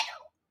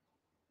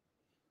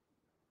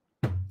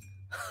shit.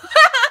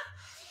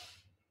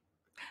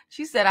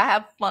 She said, I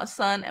have my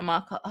son and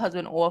my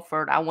husband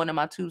offered. I wanted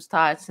my tubes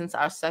tied since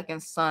our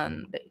second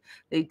son.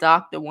 The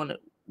doctor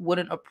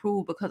wouldn't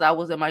approve because I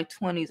was in my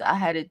 20s. I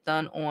had it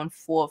done on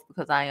 4th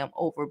because I am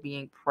over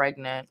being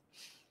pregnant.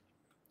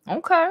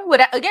 Okay. Well,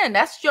 again,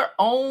 that's your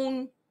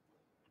own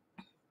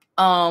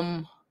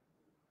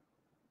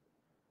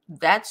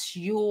that's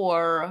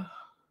your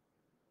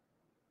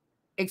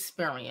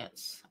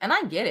experience. And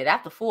I get it.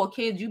 After 4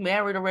 kids, you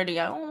married already.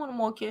 I don't want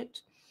more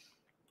kids.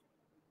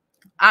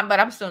 But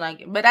I'm still not.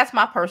 But that's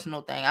my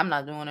personal thing. I'm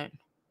not doing it.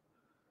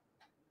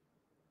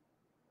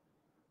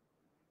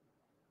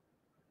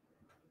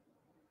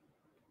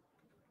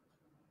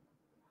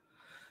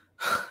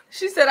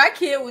 She said, I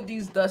can't with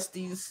these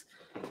dusties.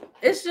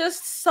 It's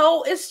just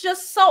so,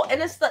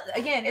 and it's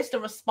the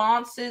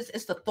responses,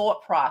 it's the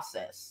thought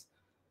process.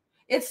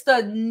 It's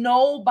the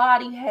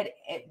nobody had,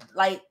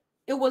 like,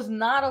 it was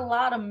not a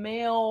lot of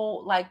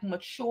male, like,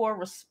 mature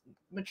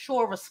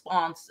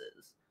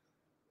responses.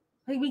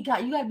 Like, you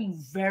got to be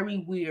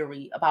very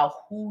wary about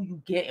who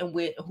you getting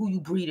with, who you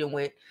breeding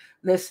with.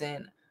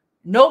 Listen,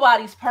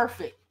 nobody's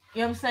perfect.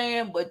 You know what I'm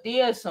saying? But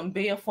there's some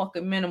bare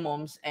fucking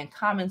minimums, and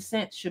common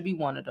sense should be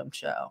one of them,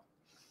 child.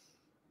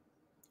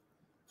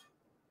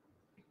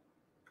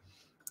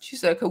 She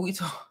said, could we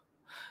talk?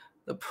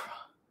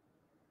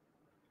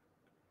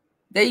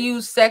 They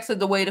use sex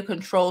as a way to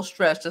control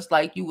stress, just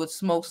like you would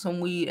smoke some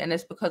weed. And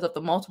it's because of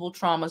the multiple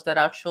traumas that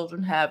our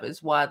children have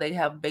is why they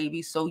have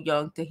babies so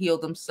young, to heal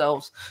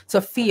themselves, to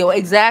feel.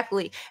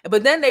 Exactly.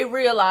 But then they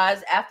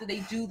realize after they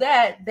do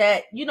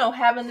that, you know,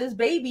 having this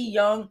baby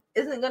young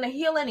isn't going to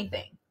heal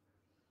anything.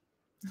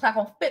 It's not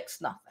going to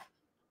fix nothing.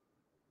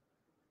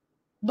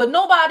 But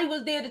nobody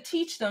was there to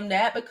teach them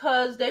that,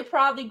 because they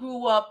probably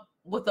grew up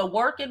with a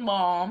working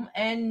mom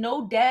and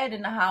no dad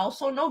in the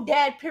house, or no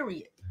dad,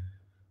 period.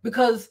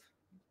 Because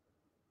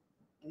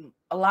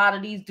a lot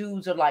of these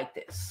dudes are like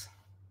this.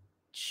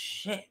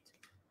 Shit.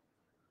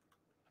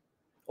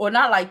 Or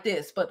not like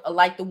this, but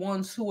like the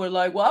ones who are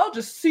like, well, I'll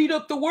just seed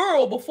up the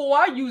world before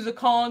I use a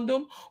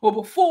condom, or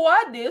before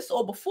I this,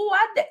 or before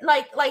I that.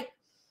 Like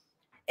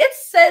it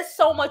says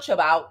so much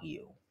about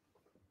you.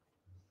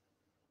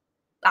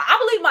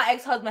 I believe my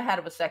ex-husband had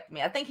a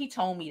vasectomy. I think he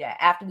told me that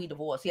after we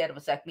divorced, he had a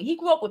vasectomy. He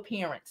grew up with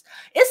parents.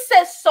 It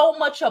says so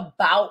much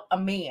about a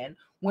man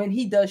when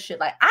he does shit.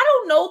 Like, I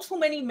don't know too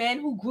many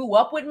men who grew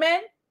up with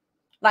men.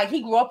 Like,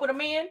 he grew up with a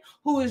man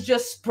who is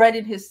just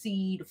spreading his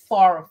seed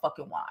far and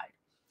fucking wide.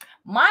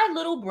 My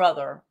little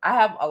brother, I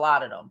have a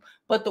lot of them,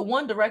 but the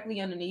one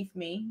directly underneath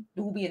me,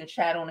 who will be in the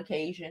chat on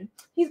occasion,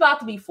 he's about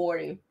to be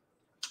 40.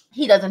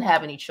 He doesn't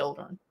have any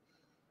children.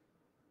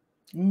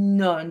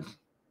 None.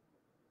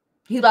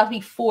 He's about to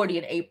be 40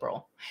 in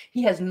April.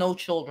 He has no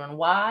children.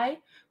 Why?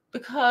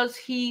 Because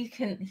he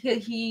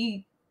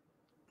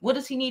what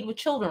does he need with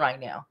children right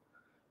now?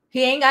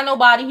 He ain't got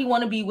nobody he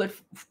want to be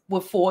with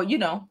for, you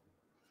know.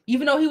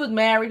 Even though he was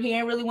married, he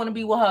ain't really want to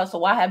be with her. So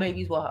why have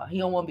babies with her? He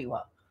don't want to be with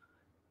her.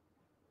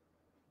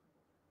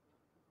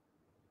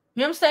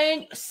 You know what I'm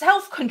saying?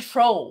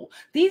 Self-control.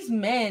 These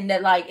men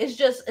that, like,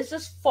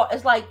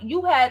 it's like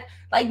you had,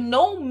 like,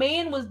 no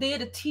man was there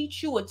to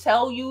teach you or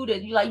tell you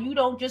that you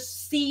don't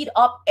just seed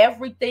up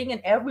everything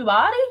and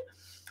everybody.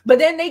 But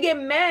then they get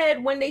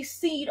mad when they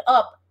seed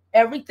up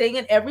everything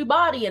and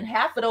everybody, and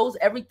half of those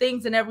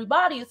everythings and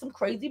everybody is some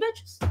crazy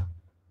bitches.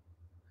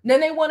 Then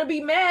they want to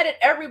be mad at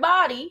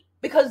everybody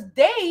because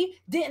they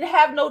didn't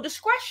have no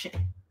discretion.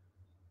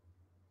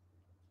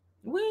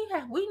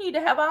 We need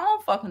to have our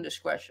own fucking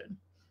discretion.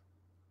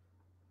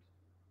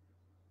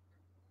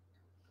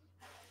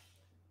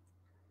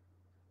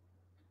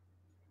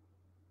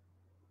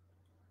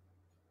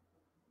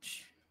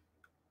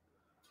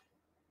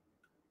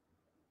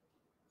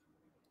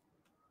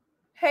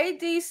 Hey,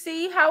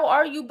 DC, how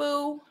are you,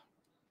 boo?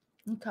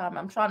 Okay,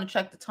 I'm trying to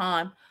check the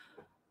time.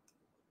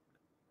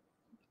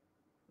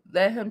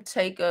 Let him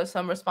take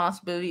some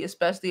responsibility,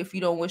 especially if you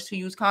don't wish to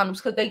use condoms,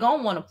 because they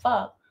gonna want to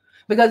fuck.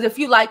 Because if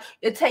you, like,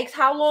 it takes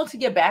how long to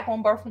get back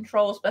on birth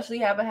control, especially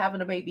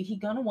having a baby. He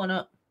gonna want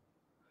to,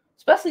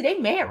 especially they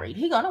married.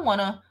 He gonna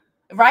want to,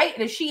 right?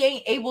 And if she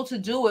ain't able to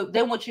do it,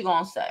 then what you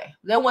gonna say?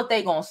 Then what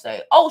they gonna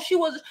say? Oh,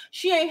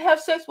 she ain't have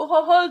sex with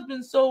her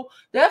husband, so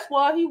that's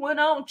why he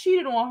went out and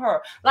cheated on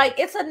her. Like,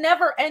 it's a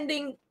never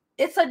ending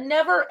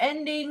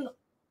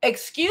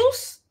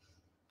excuse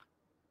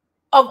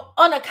of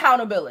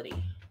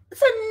unaccountability.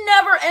 It's a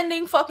never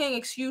ending fucking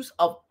excuse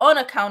of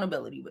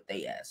unaccountability with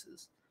they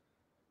asses.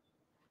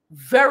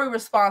 Very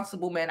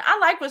responsible men. I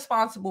like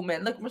responsible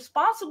men. Look,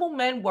 responsible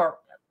men work.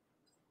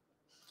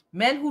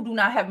 Men who do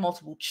not have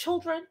multiple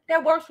children,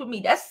 that works with me.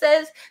 That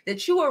says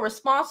that you are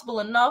responsible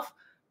enough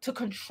to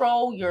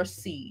control your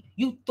seed.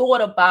 You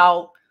thought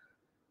about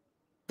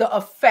the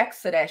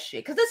effects of that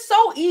shit. Because it's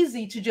so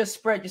easy to just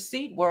spread your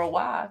seed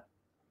worldwide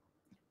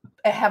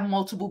and have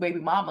multiple baby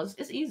mamas.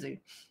 It's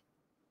easy.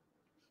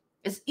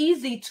 It's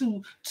easy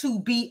to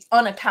be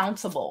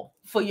unaccountable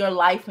for your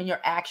life and your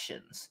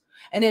actions.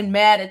 And then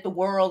mad at the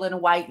world and the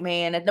white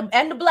man and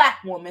the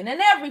black woman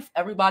and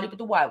everybody but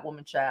the white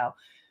woman, child.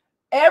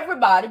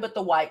 Everybody but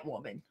the white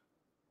woman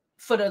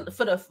for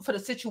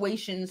the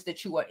situations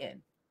that you are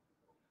in.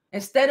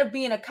 Instead of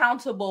being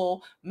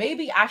accountable,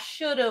 maybe I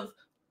should have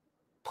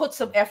put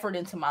some effort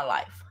into my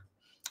life.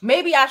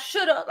 Maybe I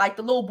should have, like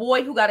the little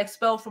boy who got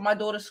expelled from my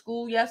daughter's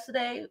school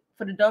yesterday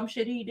for the dumb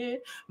shit he did.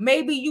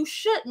 Maybe you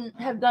shouldn't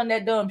have done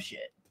that dumb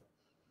shit.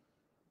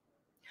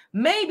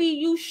 Maybe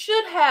you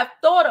should have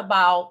thought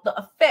about the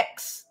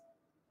effects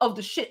of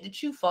the shit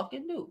that you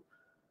fucking do.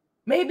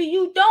 Maybe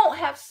you don't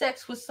have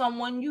sex with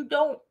someone you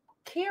don't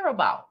care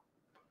about.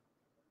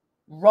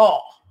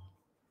 Raw.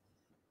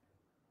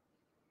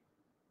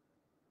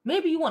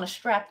 Maybe you want to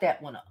strap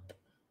that one up.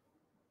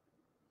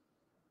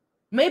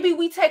 Maybe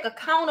we take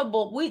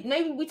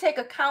maybe we take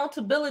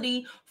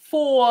accountability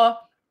for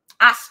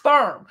our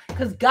sperm,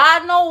 because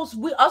God knows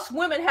us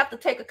women have to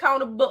take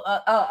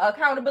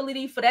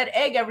accountability for that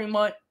egg every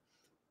month.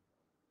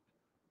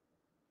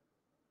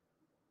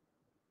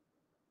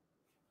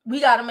 We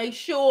got to make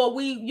sure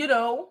we,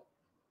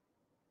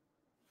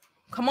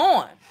 come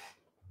on.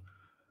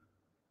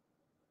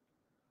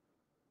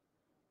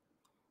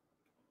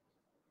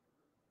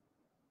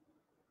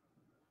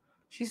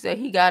 She said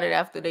he got it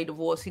after they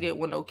divorced. He didn't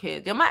want no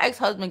kids. Yeah, my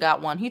ex-husband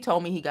got one. He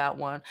told me he got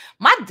one.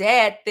 My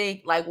dad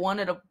think, like, one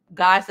of the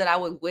guys that I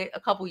was with a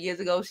couple years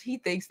ago, he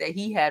thinks that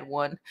he had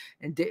one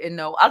and didn't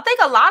know. I think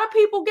a lot of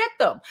people get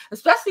them,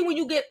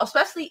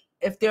 especially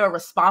if they're a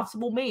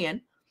responsible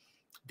man.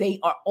 They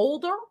are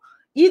older,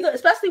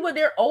 especially when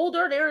they're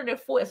older, they're in their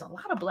 40s. A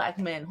lot of black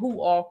men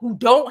who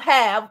don't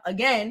have,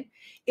 again,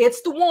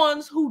 it's the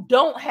ones who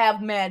don't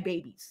have mad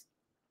babies.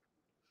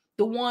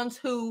 The ones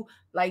who,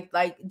 like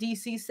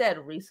DC said,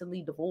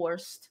 recently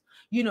divorced,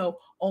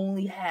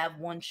 only have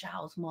one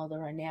child's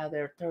mother, and now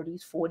they're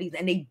 30s, 40s,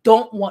 and they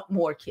don't want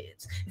more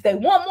kids. If they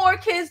want more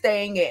kids,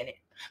 they ain't getting it.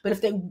 But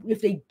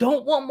if they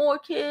don't want more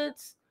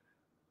kids,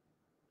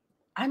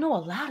 I know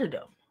a lot of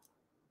them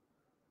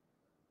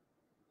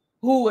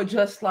who are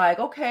just like,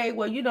 okay,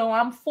 well,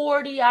 I'm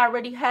 40, I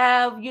already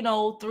have,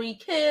 3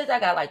 kids. I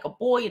got like a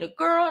boy and a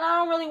girl, and I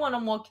don't really want no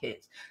more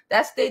kids.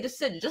 That's their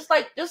decision. Just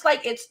like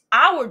it's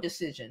our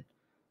decision.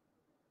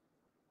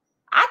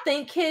 I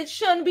think kids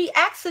shouldn't be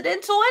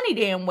accidental any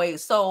damn way.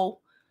 So,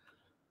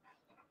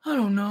 I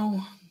don't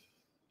know.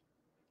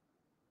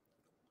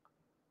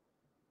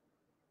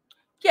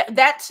 Yeah,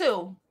 that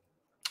too.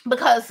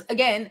 Because,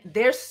 again,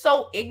 they're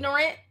so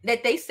ignorant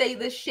that they say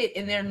this shit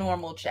in their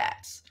normal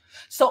chats.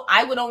 So,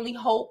 I would only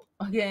hope,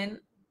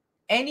 again,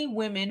 any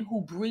women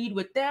who breed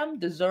with them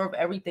deserve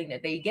everything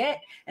that they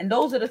get. And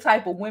those are the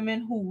type of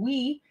women who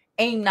we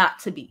aim not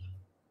to be.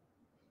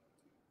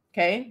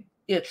 Okay?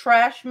 Yeah,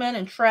 trash men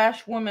and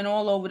trash women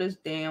all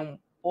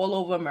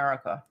over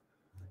America.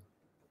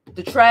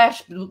 The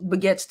trash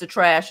begets the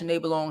trash, and they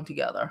belong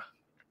together.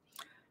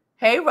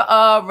 Hey,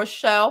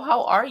 Rochelle,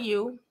 how are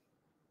you?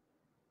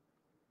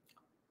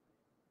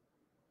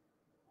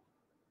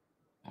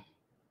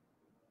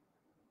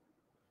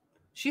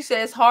 She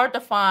says hard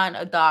to find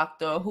a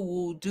doctor who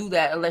will do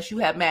that unless you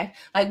have match.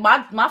 Like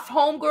my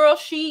homegirl,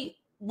 she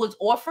was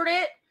offered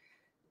it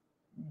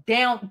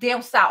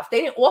down south.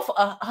 They didn't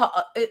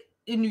offer it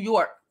in New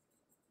York.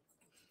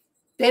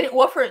 They didn't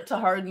offer it to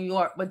her in New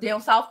York, but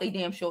down south, they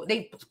damn sure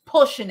they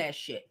pushing that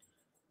shit.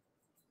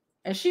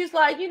 And she's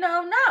like,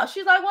 no.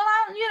 She's like, well,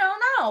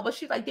 no. But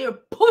she's like, they're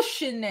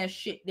pushing that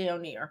shit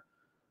down there.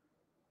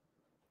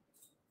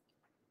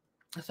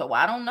 So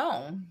I don't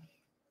know.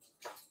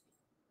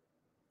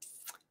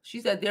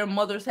 She said their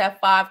mothers have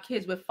 5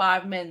 kids with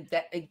 5 men.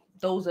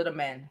 Those are the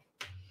men.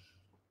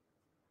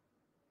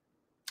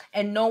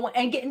 And don't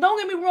get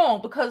me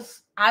wrong,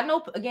 because I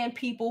know, again,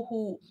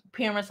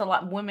 parents, a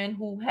lot of women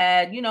who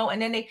had,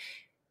 and then they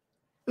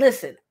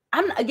listen.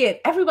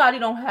 Everybody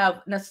don't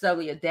have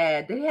necessarily a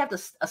dad. They have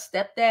a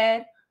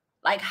stepdad.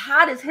 Like,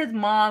 how does his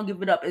mom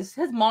give it up? Is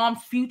his mom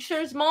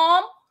Future's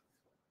mom?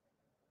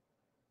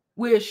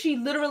 Where she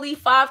literally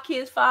 5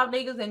 kids, 5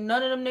 niggas, and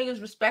none of them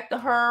niggas respected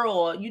her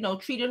or,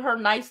 treated her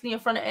nicely in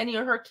front of any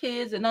of her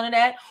kids and none of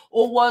that?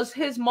 Or was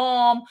his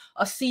mom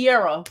a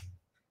Sierra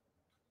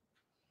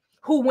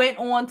who went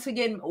on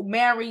to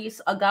marry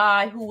a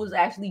guy who was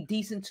actually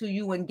decent to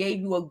you and gave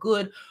you a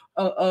good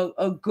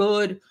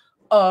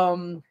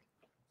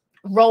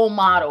role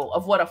model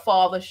of what a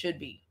father should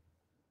be?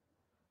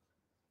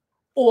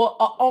 Or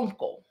an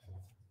uncle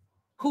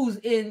who's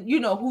in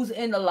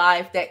the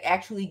life that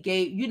actually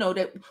gave,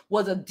 that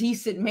was a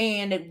decent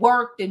man that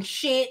worked and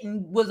shit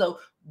and was a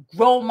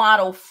role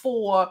model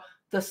for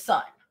the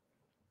son.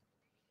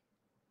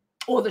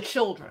 or the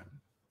children.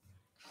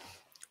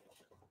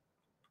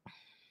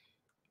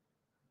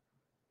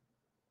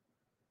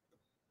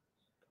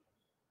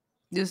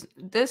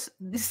 Listen,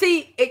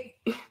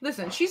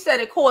 she said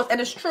it costs, and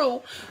it's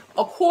true,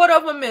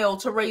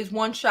 $250,000 to raise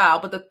one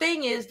child. But the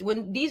thing is,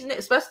 when these,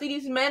 especially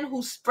these men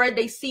who spread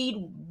their seed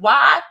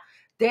wide,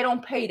 they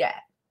don't pay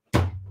that.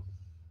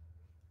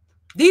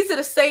 These are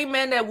the same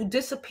men that will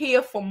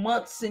disappear for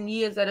months and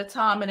years at a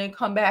time and then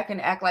come back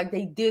and act like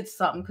they did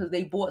something because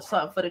they bought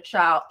something for the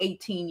child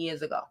 18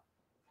 years ago.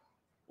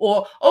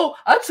 Or, oh,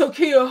 I took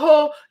care of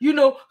her, you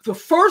know, the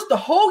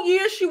whole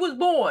year she was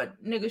born.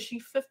 Nigga, she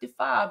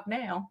 55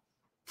 now.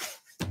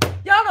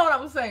 Y'all know what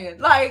I'm saying?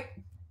 Like,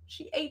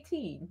 she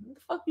 18. What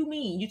the fuck you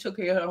mean you took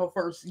care of her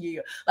first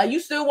year? Like, you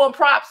still want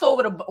props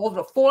over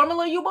the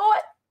formula you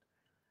bought?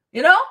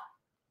 You know?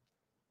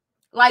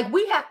 Like,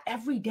 we have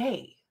every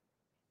day.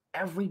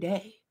 Every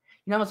day.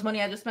 You know how much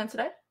money I just spent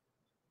today?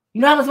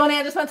 You know how much money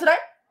I just spent today?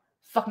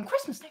 Fucking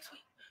Christmas next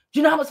week. Do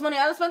you know how much money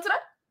I just spent today?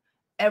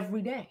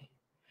 Every day.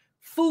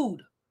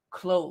 Food,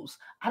 clothes.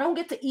 I don't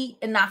get to eat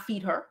and not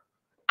feed her.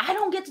 I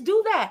don't get to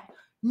do that.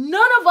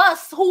 None of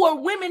us who are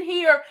women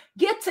here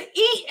get to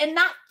eat and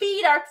not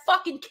feed our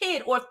fucking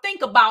kid or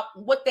think about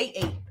what they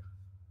ate.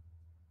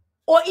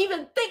 Or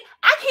even think,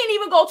 I can't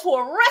even go to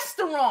a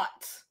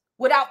restaurant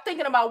without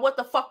thinking about what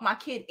the fuck my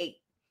kid ate.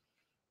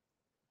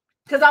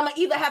 Because I'm going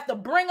to either have to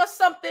bring her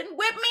something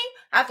with me,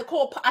 I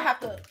have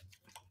to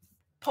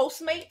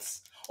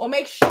Postmates, or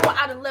make sure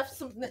I done left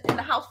something in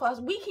the house for us.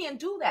 We can't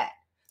do that.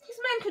 These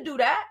men could do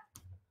that.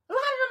 A lot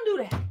of them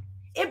do that.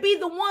 It be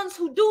the ones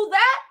who do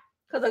that,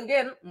 because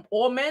again,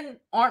 all men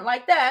aren't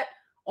like that,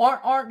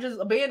 aren't just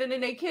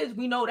abandoning their kids.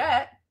 We know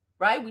that,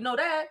 right? We know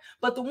that.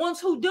 But the ones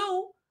who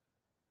do,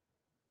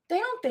 they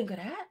don't think of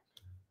that.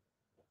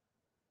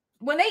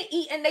 When they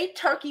eating they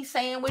turkey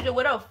sandwich or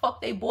whatever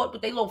fuck they bought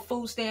with their little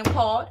food stamp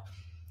card,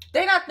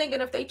 they're not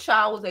thinking if their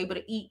child was able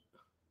to eat,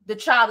 the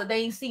child that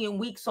they ain't seen in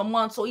weeks or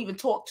months or even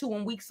talk to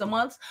in weeks or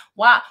months.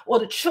 Why? Or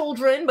the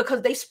children,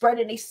 because they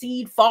spreading their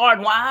seed far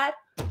and wide.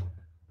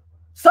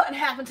 Something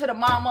happened to the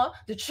mama,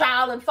 the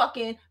child, and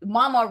fucking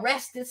mama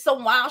arrested.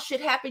 Some wild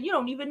shit happened. You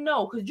don't even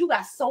know because you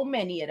got so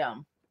many of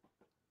them.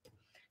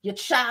 Your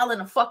child in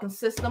the fucking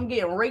system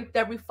getting raped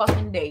every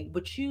fucking day.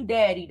 But you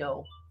daddy,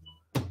 though.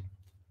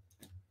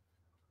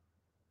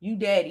 You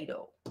daddy,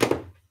 though.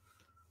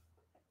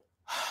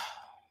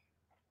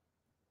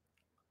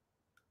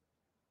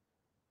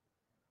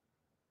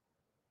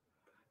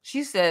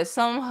 She says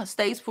some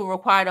states will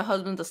require the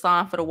husband to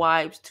sign for the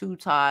wives 2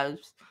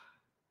 times,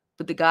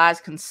 but the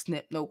guys can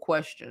snip, no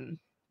question.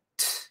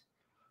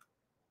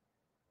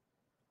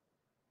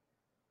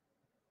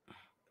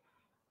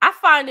 I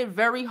find it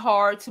very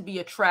hard to be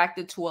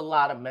attracted to a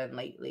lot of men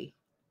lately.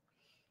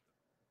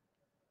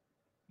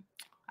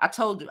 I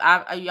told you,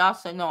 y'all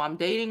said no, I'm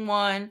dating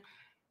one.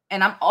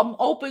 And I'm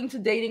open to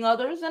dating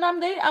others, and I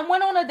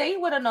went on a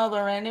date with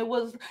another, and it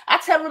was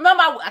remember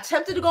I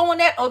attempted to go on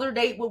that other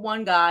date with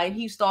one guy, and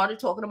he started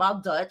talking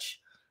about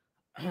Dutch.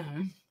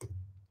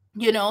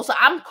 You know, so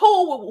I'm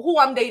cool with who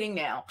I'm dating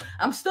now.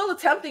 I'm still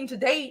attempting to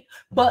date,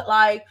 but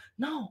like,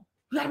 no,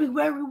 you gotta be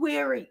very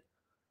wary.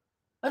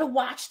 Gotta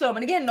watch them.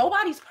 And again,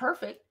 nobody's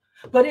perfect,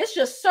 but it's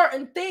just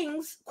certain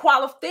things,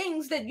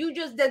 things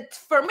that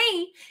for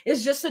me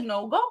is just a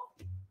no-go.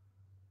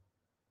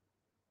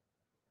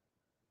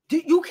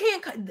 You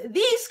can't,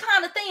 these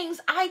kind of things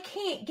I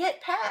can't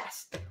get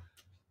past.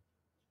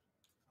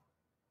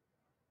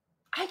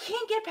 I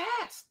can't get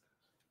past.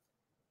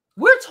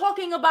 We're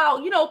talking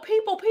about, you know,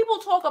 people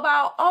talk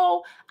about,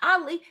 oh,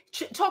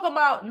 talk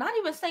about not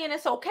even saying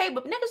it's okay,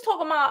 but niggas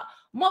talking about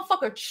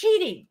motherfucker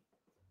cheating.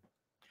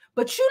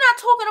 But you're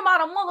not talking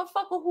about a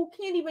motherfucker who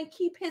can't even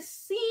keep his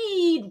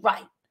seed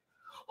right.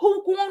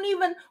 Who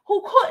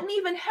couldn't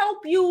even help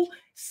you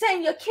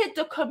send your kid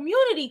to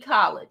community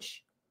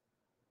college.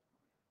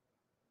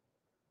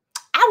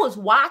 I was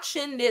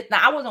watching this. Now,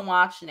 I wasn't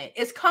watching it.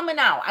 It's coming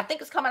out. I think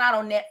it's coming out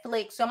on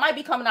Netflix. So it might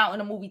be coming out in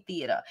a movie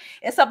theater.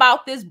 It's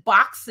about this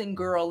boxing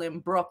girl in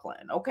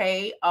Brooklyn.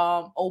 Okay.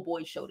 Old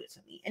boy showed it to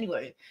me.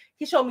 Anyway,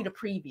 he showed me the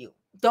preview.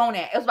 Don't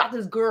it? It's about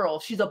this girl.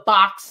 She's a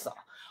boxer.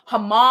 Her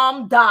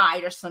mom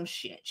died or some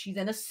shit. She's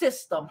in a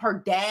system.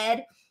 Her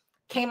dad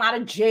came out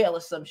of jail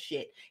or some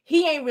shit.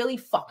 He ain't really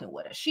fucking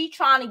with her. She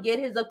trying to get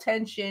his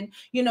attention.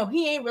 You know,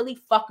 he ain't really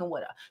fucking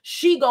with her.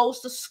 She goes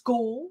to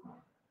school.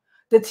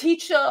 The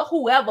teacher,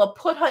 whoever,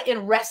 put her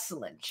in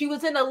wrestling. She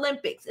was in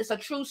Olympics. It's a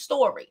true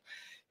story.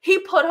 He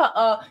put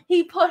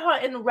her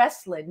in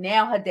wrestling.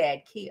 Now her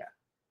dad care,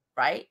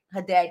 right?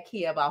 Her dad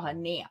care about her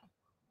now,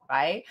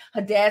 right?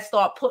 Her dad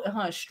started putting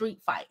her in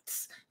street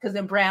fights because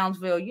in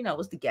Brownsville, you know,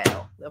 it's the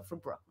ghetto. We're from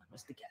Brooklyn.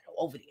 It's the ghetto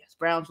over there.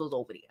 Brownsville's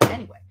over there.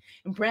 Anyway,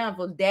 in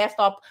Brownsville, dad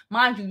started,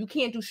 mind you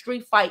can't do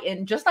street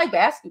fighting, just like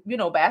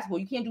basketball.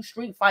 You can't do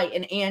street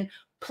fighting and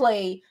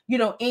play, you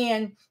know,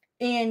 and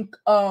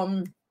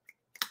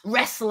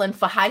wrestling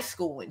for high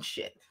school and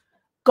shit,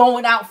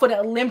 going out for the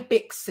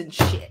Olympics and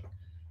shit.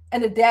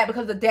 And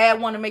because the dad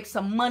want to make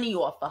some money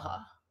off of her.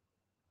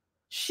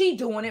 She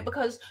doing it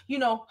because, you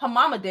know, her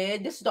mama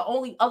dead. This is the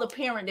only other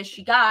parent that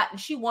she got. And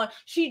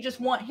she just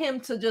want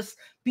him to just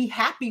be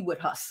happy with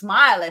her,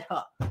 smile at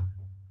her.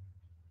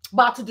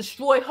 About to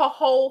destroy her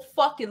whole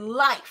fucking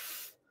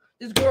life.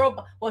 This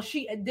girl, well,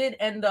 she did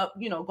end up,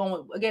 you know,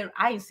 going again.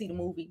 I didn't see the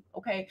movie,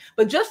 okay,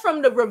 but just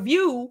from the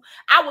review,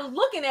 I was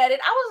looking at it.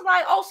 I was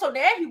like, oh, so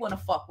now he want to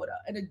fuck with her.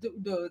 And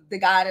the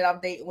guy that I'm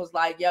dating was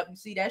like, yep, you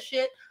see that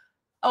shit?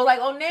 I was like,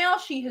 oh, now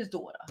she his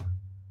daughter.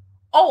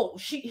 Oh,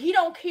 he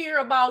don't care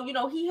about, you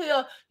know, he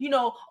here, you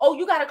know, oh,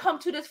 you got to come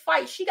to this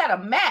fight. She got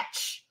a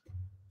match.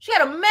 She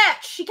got a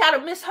match. She got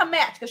to miss her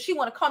match because she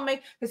want to come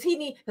make, because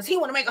he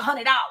want to make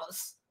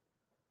 $100.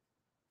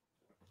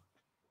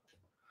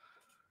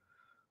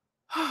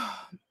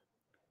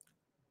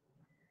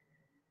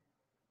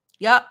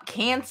 Yep,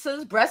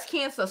 cancers, breast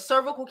cancer,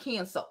 cervical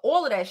cancer,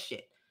 all of that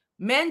shit.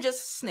 Men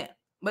just snip.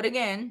 But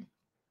again,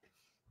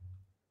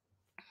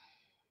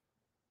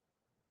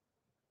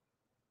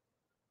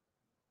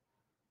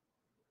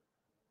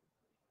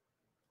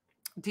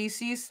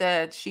 DC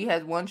said she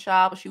has one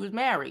child, but she was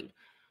married.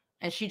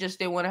 And she just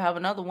didn't want to have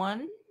another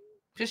one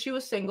because she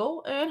was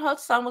single and her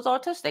son was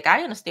autistic.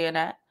 I understand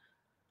that.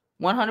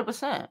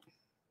 100%.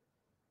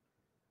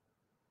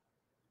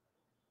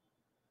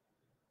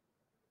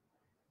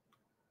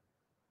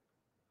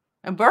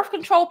 And birth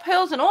control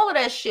pills and all of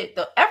that shit,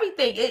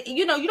 everything,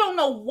 you know, you don't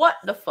know what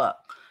the fuck.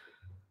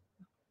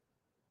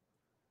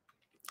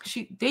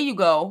 There you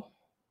go.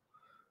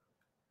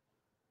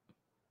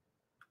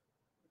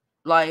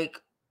 Like,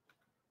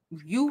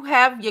 you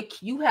have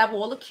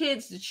all the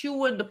kids that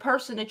you and the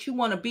person that you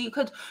want to be,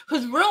 because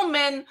real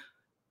men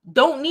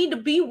don't need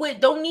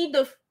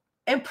to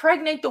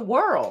impregnate the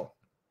world.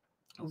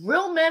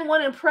 Real men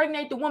want to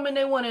impregnate the woman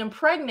they want to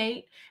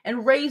impregnate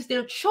and raise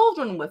their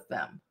children with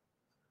them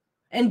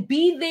and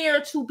be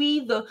there to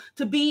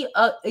be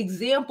a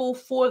example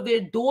for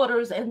their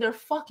daughters and their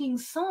fucking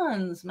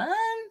sons, man.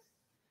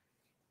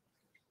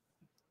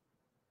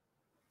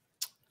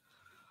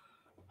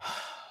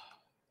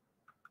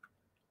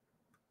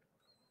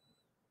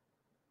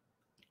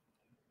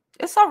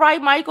 It's all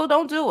right, Michael.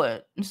 Don't do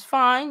it. It's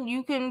fine.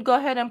 You can go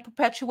ahead and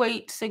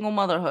perpetuate single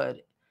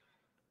motherhood.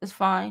 It's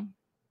fine.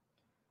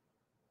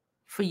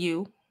 For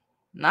you.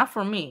 Not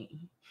for me.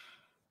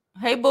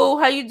 Hey, boo.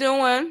 How you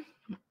doing?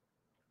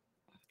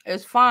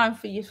 It's fine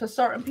for you. For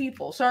certain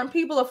people. Certain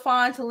people are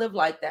fine to live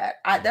like that.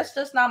 That's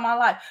just not my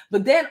life.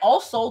 But then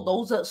also,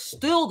 those are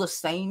still the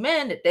same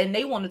men that then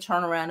they want to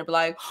turn around and be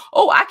like,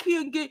 oh, I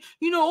can't get,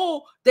 you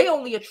know, they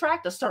only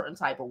attract a certain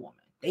type of woman.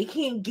 They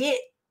can't get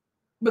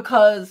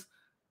because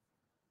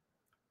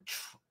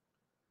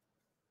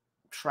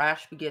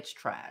trash begets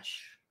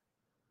trash.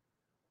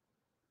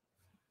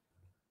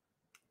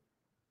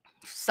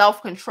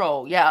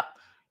 Self-control. Yeah.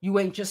 You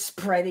ain't just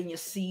spreading your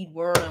seed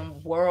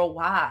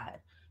worldwide.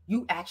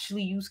 You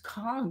actually use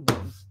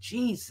condoms.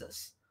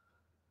 Jesus.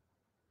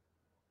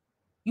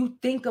 You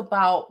think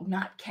about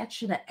not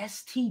catching an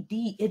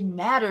STD. It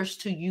matters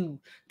to you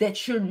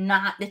that your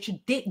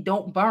dick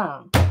don't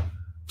burn.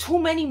 Too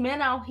many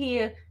men out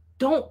here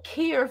don't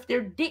care if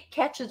their dick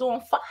catches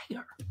on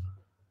fire.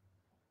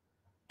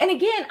 And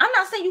again, I'm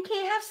not saying you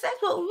can't have sex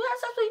with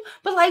you,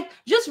 but like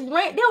just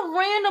they'll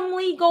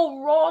randomly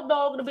go raw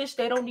dog the bitch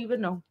they don't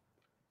even know.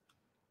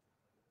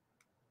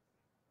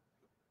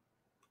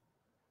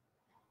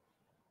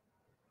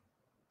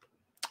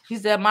 She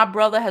said, my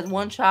brother has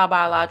one child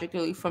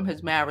biologically from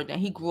his marriage,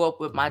 and he grew up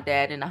with my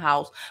dad in the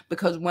house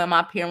because when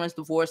my parents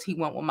divorced, he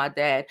went with my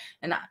dad.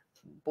 And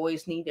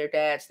boys need their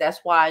dads. That's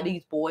why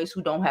these boys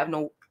who don't have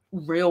no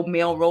real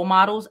male role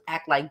models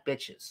act like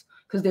bitches,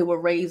 because they were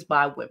raised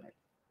by women.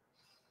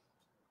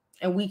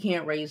 And we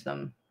can't raise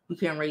them. We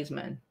can't raise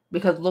men.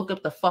 Because look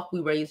at the fuck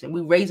we raising.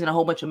 We raising a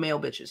whole bunch of male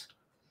bitches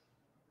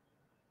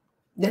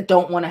that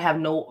don't want to have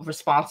no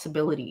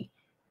responsibility.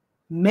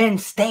 Men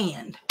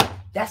stand.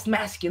 That's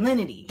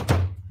masculinity.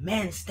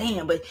 Men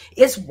stand. But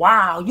it's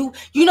wild.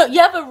 You know, you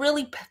ever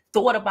really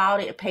thought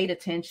about it and paid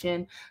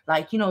attention?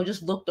 Like, you know,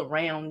 just looked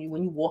around you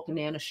when you're walking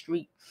down the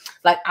street.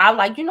 Like, I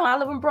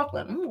live in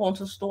Brooklyn. I'm going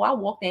to the store. I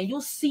walk there and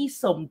you'll see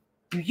some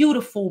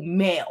beautiful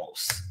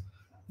males.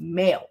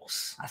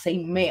 Males. I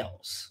say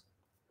males.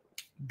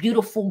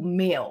 Beautiful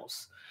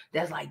males.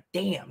 That's like,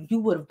 damn, you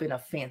would have been a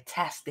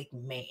fantastic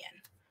man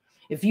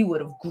if you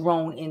would have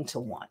grown into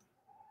one.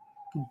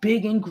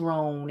 Big and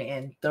grown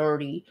and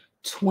 30,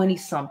 20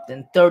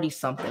 something, 30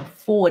 something,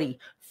 40,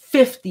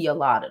 50, a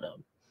lot of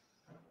them.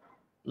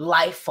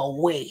 Life a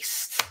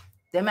waste.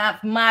 They're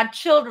my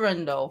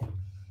children though.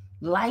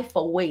 Life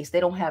a waste. They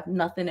don't have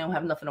nothing. They don't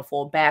have nothing to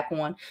fall back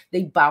on.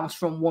 They bounce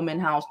from woman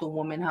house to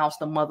woman house,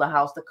 the mother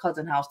house, the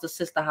cousin house, the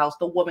sister house,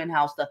 the woman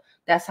house.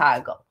 That's how I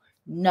go.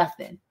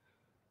 Nothing.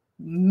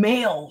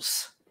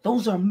 Males.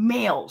 Those are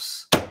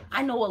males.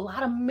 I know a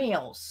lot of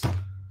males.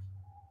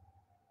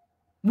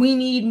 We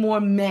need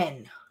more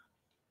men.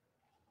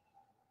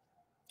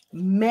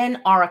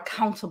 Men are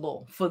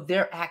accountable for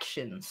their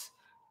actions.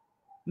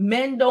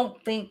 Men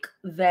don't think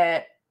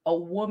that a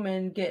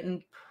woman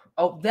getting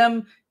of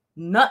them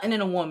nothing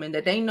in a woman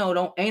that they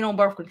know ain't on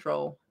birth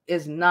control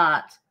is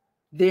not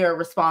their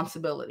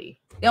responsibility.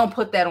 They don't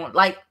put that on,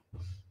 like,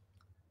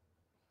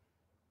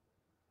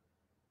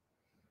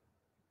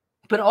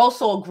 but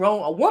also a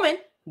grown woman,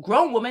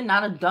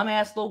 not a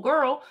dumbass little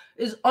girl,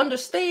 is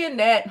understand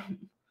that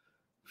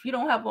if you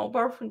don't have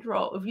birth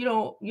control, if you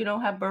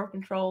don't have birth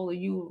control, or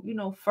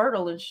you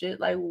fertile and shit,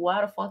 like,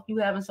 why the fuck you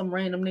having some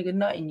random nigga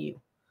nutting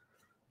you?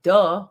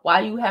 Duh.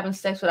 Why are you having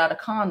sex without a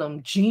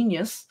condom?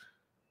 Genius.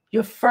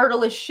 You're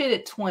fertile as shit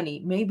at 20.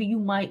 Maybe you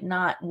might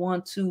not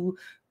want to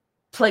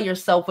play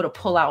yourself with a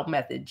pull-out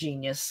method.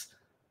 Genius.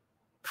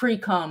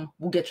 Pre-cum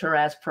will get your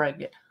ass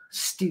pregnant.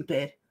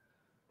 Stupid.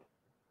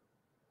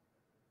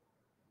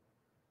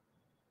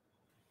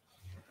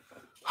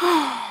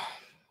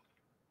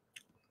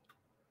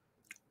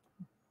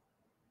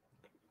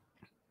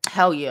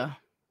 Hell yeah.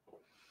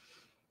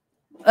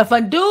 If a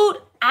dude,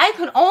 I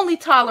can only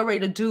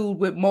tolerate a dude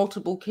with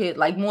multiple kids,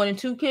 like more than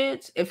 2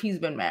 kids, if he's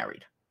been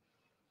married.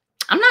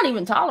 I'm not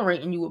even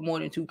tolerating you with more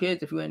than 2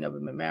 kids if you ain't never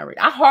been married.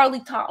 I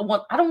hardly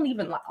I don't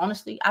even like,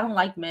 honestly, I don't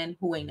like men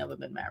who ain't never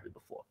been married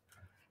before,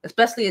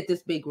 especially at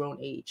this big grown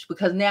age.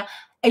 Because now,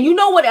 and you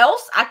know what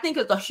else I think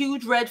is a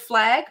huge red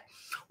flag?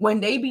 When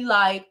they be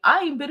like, I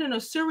ain't been in a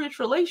serious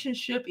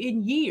relationship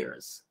in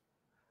years.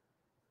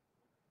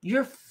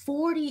 You're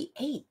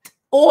 48.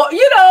 Or,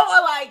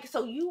 like,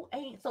 so you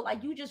ain't, so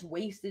like, you just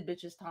wasted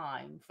bitch's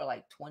time for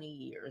like 20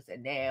 years.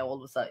 And now all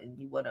of a sudden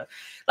you want to,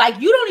 like,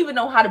 you don't even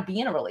know how to be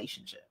in a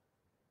relationship.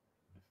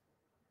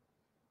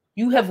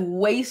 You have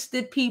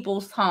wasted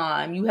people's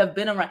time. You have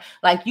been around,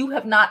 like, you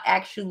have not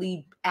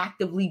actually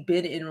actively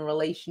been in a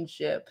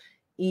relationship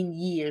in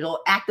years, or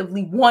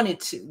actively wanted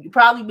to. You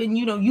probably been,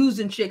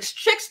 using chicks.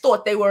 Chicks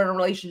thought they were in a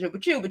relationship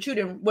with you, but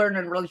you weren't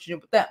in a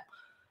relationship with them.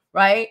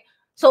 Right?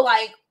 So,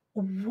 like,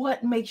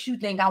 what makes you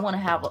think I want to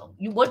have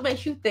what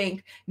makes you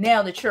think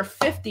now that you're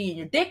 50 and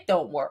your dick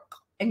don't work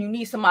and you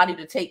need somebody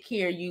to take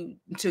care of you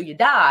until you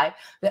die,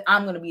 that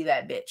I'm going to be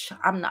that bitch?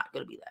 I'm not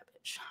going to be that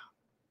bitch.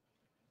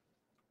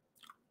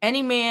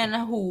 Any man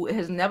who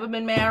has never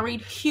been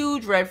married,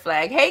 huge red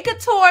flag. Hey,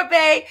 Couture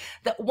Bay,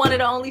 one of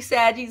the only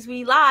Saggies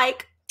we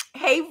like.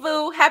 Hey,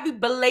 Vu, happy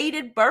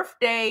belated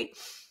birthday.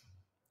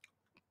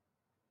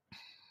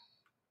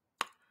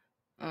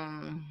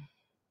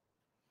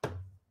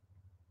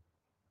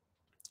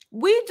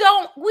 We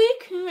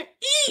can't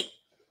eat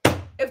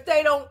if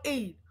they don't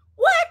eat.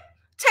 What?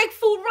 Take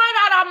food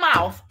right out our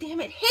mouth. Damn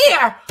it.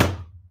 Here.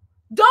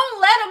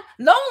 Don't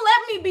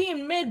let me be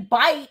in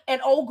mid-bite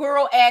and old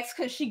girl asks,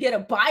 can she get a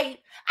bite?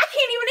 I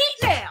can't even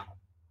eat now.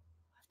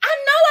 I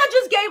know I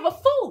just gave her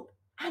food.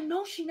 I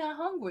know she not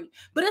hungry,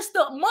 but it's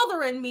the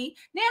mother in me.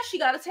 Now she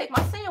got to take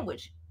my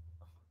sandwich.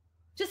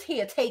 Just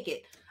here, take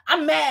it.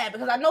 I'm mad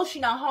because I know she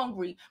not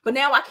hungry, but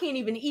now I can't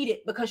even eat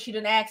it because she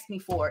didn't ask me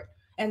for it.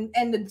 And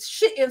the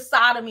shit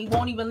inside of me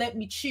won't even let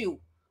me chew.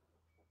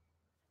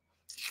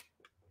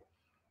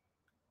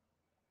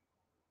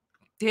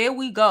 There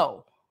we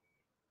go.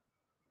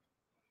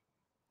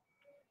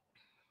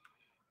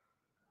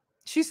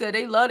 She said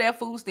they love that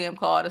food stamp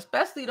card,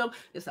 especially them.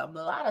 It's a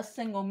lot of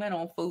single men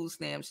on food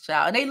stamps,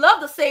 child. And they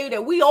love to say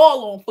that we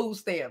all on food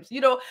stamps. They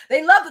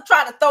love to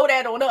try to throw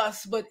that on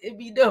us, but it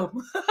be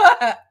dumb.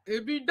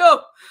 It be dumb.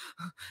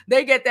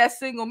 They get that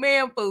single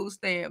man food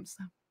stamps.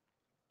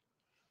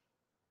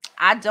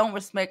 I don't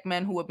respect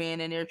men who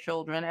abandon their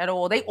children at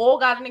all. They all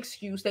got an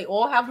excuse. They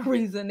all have a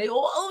reason. They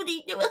all,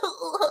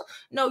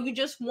 no, you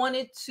just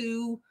wanted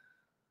to.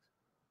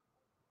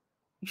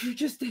 You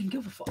just didn't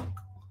give a fuck.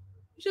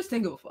 You just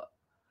didn't give a fuck.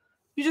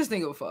 You just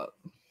didn't give a fuck.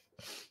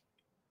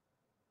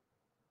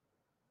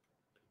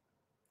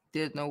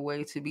 There's no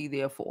way to be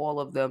there for all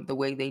of them the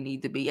way they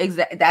need to be.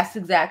 That's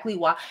exactly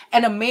why.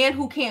 And a man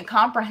who can't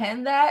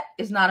comprehend that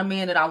is not a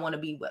man that I want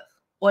to be with,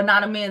 or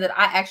not a man that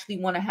I actually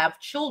want to have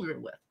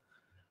children with.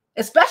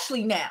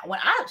 Especially now,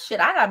 when I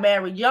got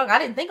married young. I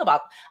didn't think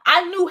about.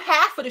 I knew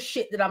half of the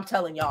shit that I'm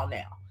telling y'all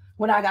now.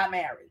 When I got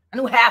married, I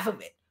knew half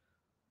of it,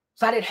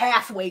 so I did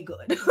halfway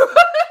good.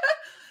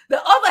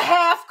 The other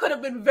half could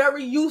have been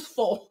very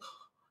useful.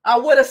 I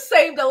would have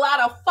saved a lot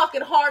of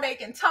fucking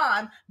heartache and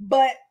time,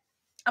 but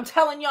I'm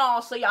telling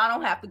y'all so y'all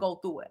don't have to go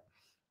through it.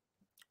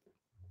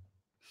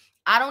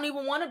 I don't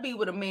even want to be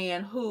with a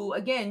man who,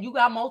 again, you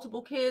got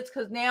multiple kids,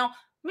 because now,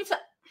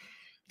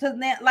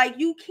 like,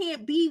 you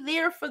can't be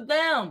there for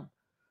them,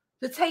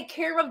 to take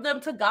care of them,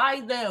 to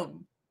guide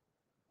them.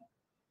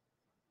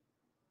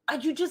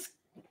 You just,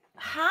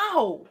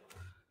 how?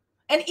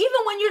 And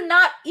even when you're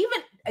not,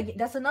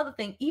 that's another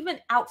thing, even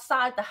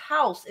outside the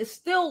house, it's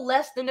still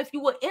less than if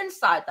you were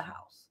inside the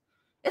house.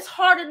 It's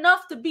hard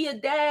enough to be a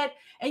dad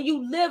and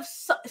you live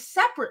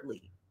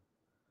separately.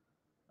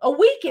 A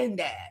weekend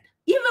dad.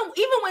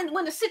 Even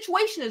when the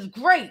situation is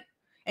great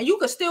and you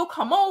could still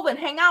come over and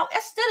hang out,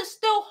 it's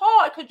still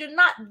hard because you're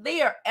not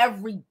there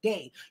every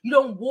day. You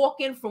don't walk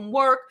in from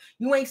work.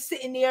 You ain't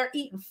sitting there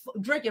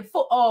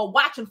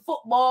watching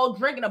football,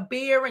 drinking a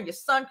beer, and your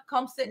son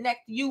comes sit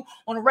next to you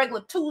on a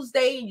regular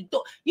Tuesday, and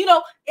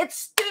it's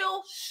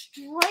still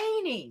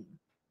straining.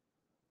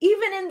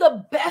 even in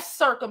the best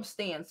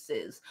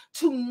circumstances,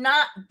 to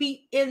not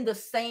be in the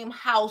same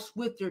house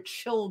with your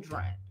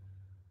children.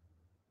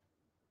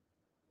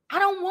 I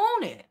don't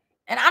want it.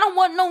 And I don't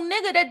want no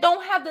nigga that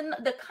don't have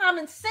the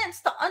common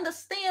sense to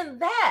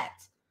understand that.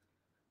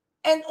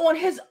 And on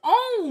his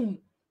own,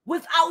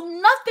 without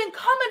nothing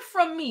coming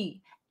from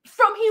me,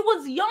 from he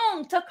was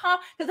young to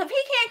come. Because if he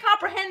can't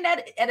comprehend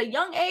that at a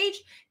young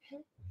age,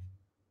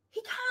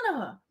 he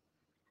kind of,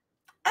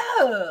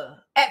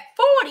 at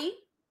 40,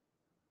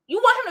 you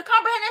want him to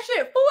comprehend that shit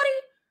at 40?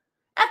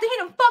 After he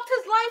done fucked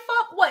his life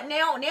up? What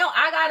now? Now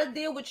I got to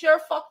deal with your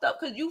fucked up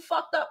because you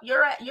fucked up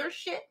your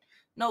shit?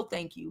 No,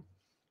 thank you.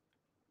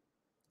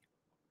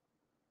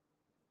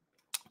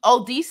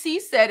 Oh,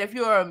 DC said if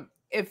you're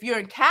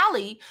in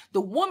Cali,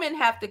 the woman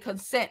have to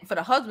consent for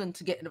the husband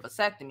to get a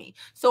vasectomy.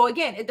 So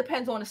again, it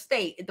depends on the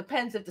state. It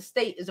depends if the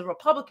state is a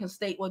Republican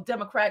state or a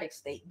Democratic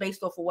state,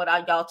 based off of what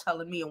y'all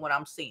telling me and what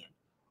I'm seeing.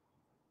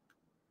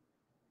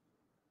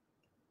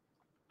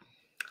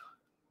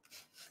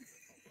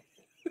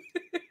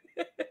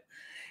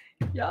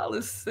 Y'all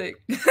is sick.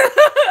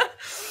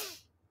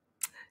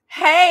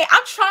 Hey,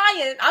 I'm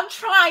trying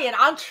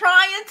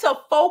to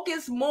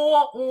focus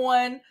more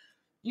on,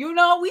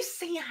 we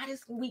see how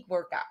this week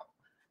work out.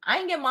 I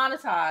ain't get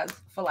monetized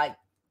for like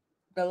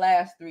the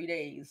last 3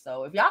 days.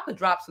 So if y'all could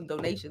drop some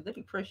donations, that'd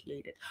be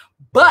appreciated.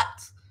 But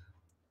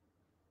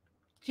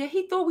yeah,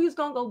 he thought we was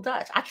gonna go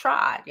Dutch. I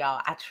tried,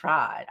 y'all. I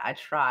tried. I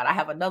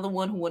have another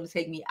one who wanted to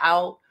take me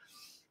out.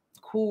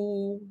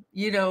 Cool,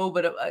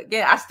 but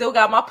again, I still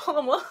got my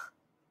plumber.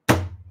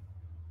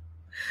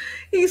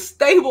 He's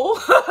stable.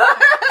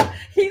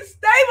 He's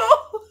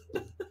stable.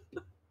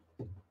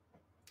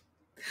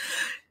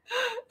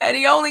 And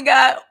he only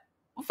got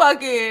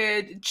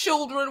fucking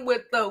children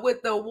with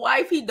the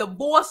wife he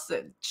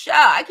divorcing.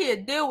 Child, I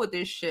can't deal with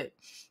this shit.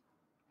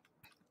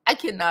 I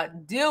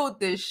cannot deal with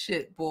this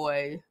shit,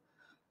 boy.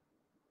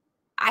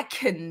 I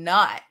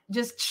cannot.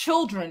 Just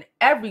children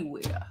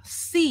everywhere.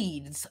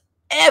 Seeds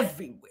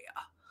everywhere.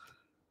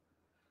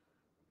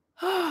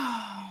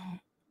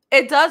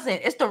 It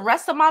doesn't. It's the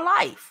rest of my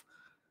life.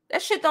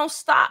 That shit don't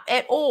stop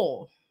at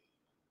all.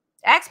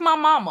 Ask my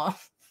mama.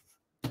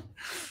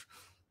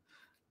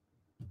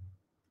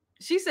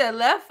 She said,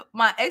 left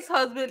my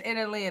ex-husband in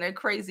Atlanta,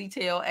 crazy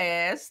tail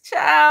ass.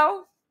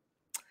 Ciao.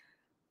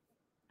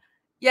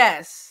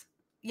 Yes.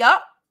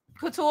 Yup.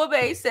 Couture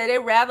Bay said they'd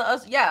rather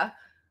us. Yeah.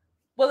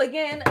 Well,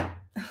 again,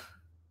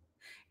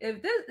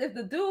 if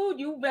the dude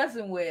you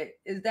messing with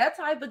is that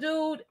type of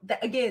dude,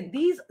 again,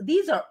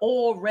 these are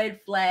all red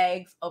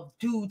flags of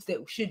dudes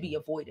that should be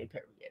avoided,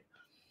 period.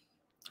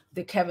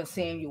 The Kevin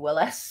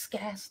Samuel-esque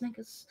ass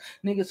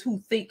niggas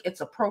who think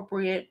it's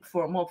appropriate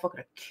for a motherfucker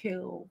to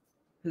kill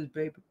his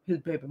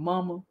baby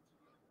mama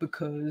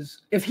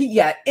because if he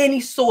got any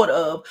sort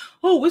of,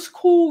 it's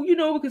cool,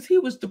 because he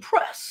was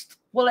depressed.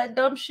 Well, that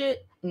dumb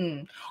shit.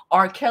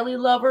 R. Kelly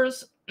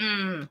lovers.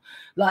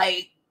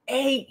 Like,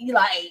 can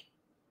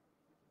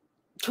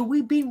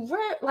we be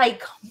real? Like,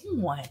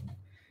 come on.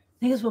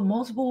 Niggas with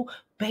multiple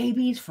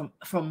babies from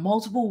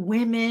multiple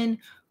women.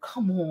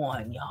 Come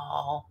on,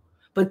 y'all.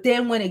 But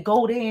then when it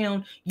go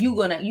down, you're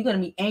gonna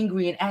be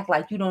angry and act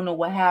like you don't know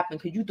what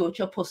happened because you thought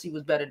your pussy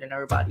was better than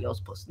everybody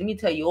else's pussy. Let me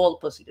tell you, all the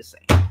pussy the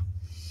same.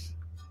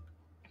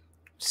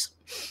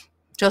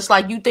 Just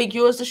like you think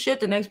yours the shit,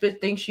 the next bitch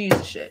thinks she's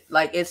the shit.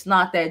 Like, it's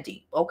not that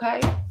deep, okay?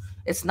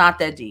 It's not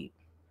that deep.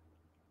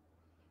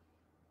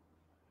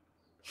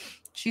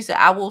 She said,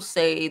 I will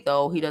say,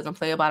 though, he doesn't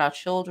play about our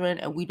children,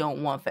 and we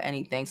don't want for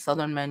anything.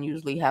 Southern men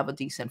usually have a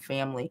decent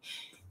family.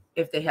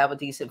 If they have a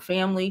decent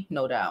family,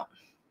 no doubt.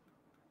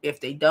 If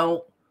they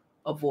don't,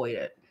 avoid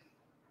it.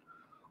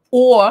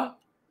 Or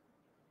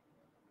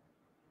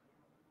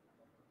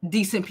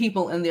decent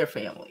people in their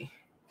family.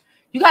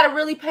 You got to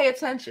really pay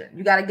attention.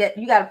 You got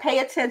to pay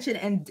attention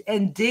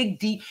and dig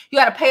deep. You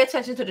got to pay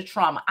attention to the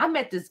trauma. I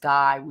met this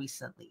guy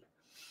recently.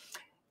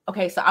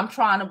 Okay, so I'm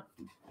trying to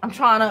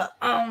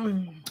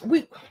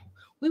we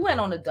went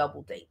on a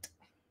double date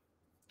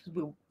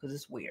because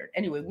it's weird.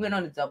 Anyway, we went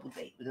on a double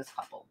date with this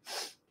couple.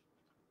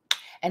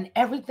 And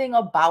everything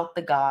about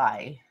the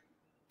guy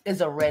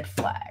is a red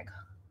flag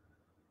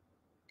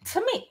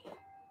to me.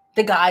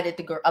 The guy that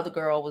the other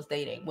girl was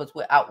dating was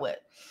out with,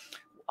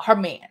 her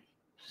man.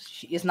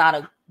 She is not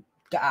a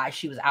guy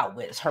she was out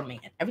with. It's her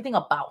man. Everything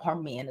about her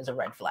man is a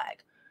red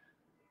flag.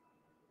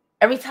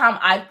 Every time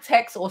I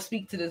text or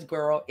speak to this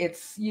girl,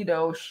 it's, she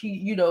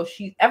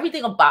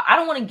everything about, I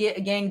don't want to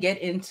get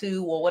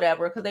into or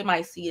whatever, because they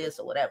might see this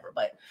or whatever,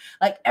 but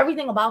like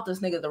everything about this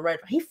nigga is a red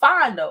flag. He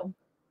fine though.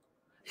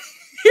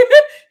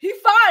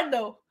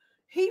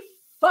 He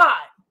fine.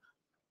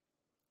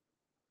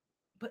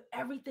 But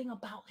everything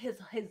about his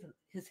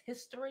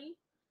history,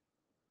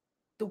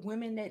 the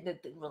women the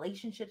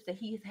relationships that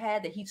he's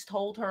had, that he's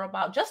told her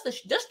about, just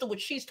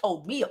what she's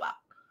told me about,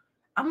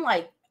 I'm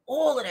like,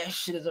 all of that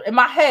shit is, in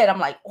my head, I'm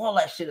like, all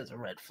that shit is a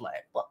red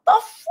flag. What the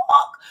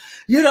fuck?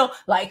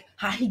 Like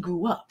how he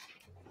grew up.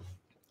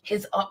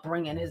 his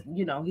upbringing, his,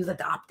 you know, he's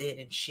adopted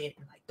and shit,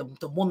 and like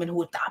the woman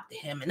who adopted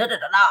him, and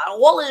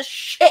all this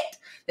shit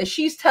that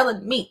she's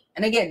telling me.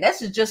 And again,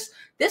 this is just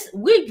this,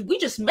 we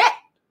just met.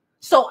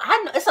 So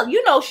I know, so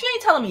you know, she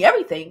ain't telling me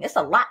everything. It's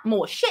a lot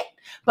more shit.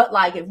 But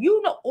like, if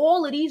you know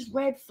all of these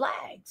red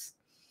flags,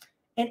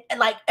 and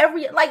like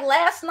like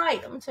last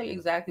night, I'm gonna tell you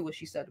exactly what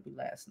she said to me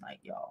last night,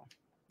 y'all.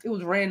 It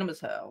was random as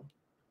hell.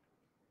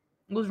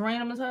 It was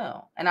random as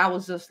hell. And I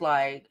was just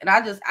like, and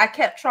I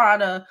kept trying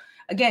to,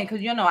 again,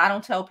 because, you know, I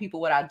don't tell people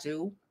what I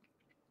do.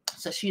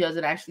 So she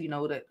doesn't actually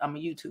know that I'm a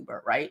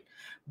YouTuber, right?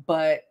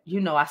 But,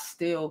 you know, I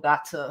still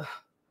got to.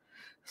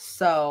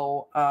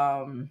 So,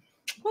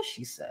 what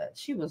she said,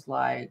 she was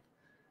like,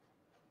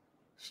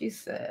 she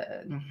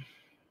said,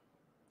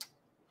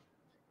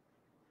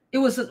 it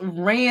was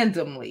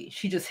randomly.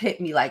 She just hit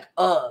me like,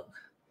 ugh.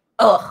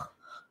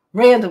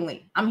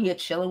 Randomly, I'm here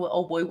chilling with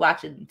old boy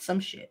watching some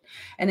shit.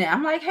 And then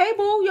I'm like, hey,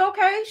 boo, you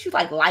okay? She's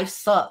like, life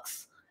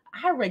sucks.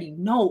 I already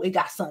know it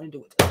got something to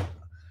do with it.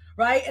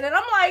 Right? And then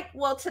I'm like,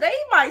 well, today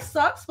might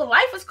sucks, but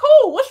life is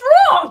cool. What's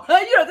wrong?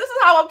 You know, this is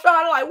how I'm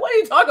trying to, like, what are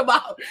you talking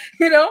about?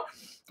 You know?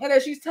 And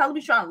then she's telling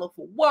me, trying to look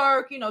for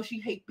work. You know, she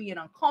hate being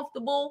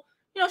uncomfortable.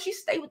 You know, she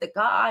stayed with the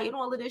guy and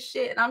all of this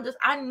shit. And I'm just,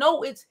 I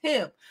know it's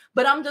him.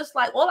 But I'm just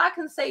like, all I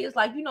can say is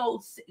like, you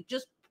know,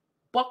 just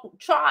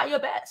try your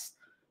best.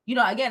 You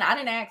know, again, I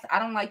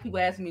don't like people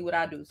asking me what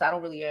I do, so I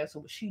don't really answer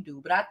what she do,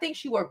 but I think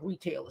she worked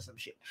retail or some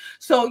shit.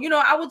 So, you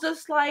know, I was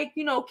just like,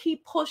 you know,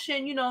 keep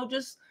pushing, you know,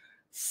 just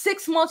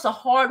 6 months of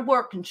hard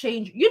work can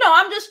change. You know,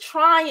 I'm just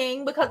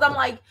trying because I'm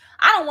like,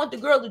 I don't want the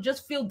girl to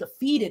just feel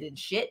defeated and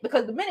shit,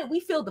 because the minute we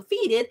feel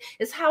defeated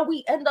is how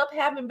we end up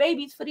having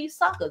babies for these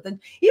suckers. And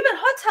even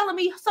her telling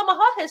me some of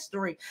her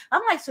history,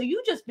 I'm like, so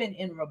you just been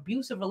in an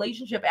abusive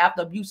relationship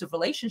after abusive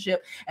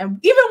relationship. And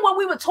even when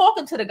we were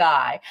talking to the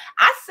guy,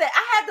 I said,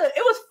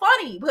 it was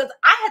funny because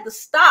I had to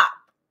stop.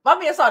 My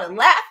man started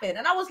laughing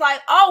and I was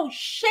like, oh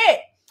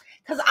shit,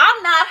 because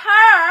I'm not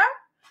her.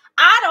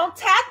 I don't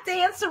tap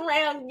dance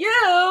around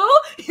you,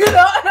 you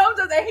know. And I'm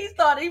just, and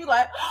he was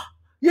like,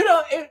 you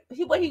know,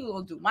 what he was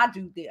gonna do, my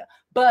dude there.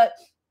 But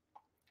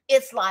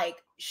it's like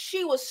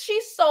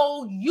she's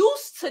so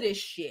used to this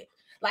shit,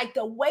 like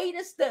the way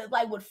this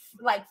like would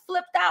like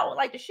flipped out,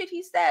 like the shit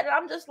he said. And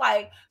I'm just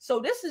like, so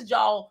this is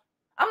y'all.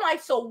 I'm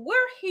like, so we're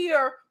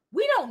here.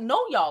 We don't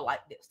know y'all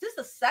like this. This is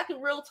the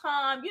second real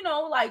time, you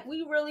know, like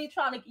we really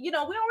trying to, you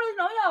know, we don't really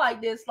know y'all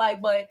like this, like,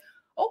 but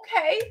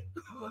okay.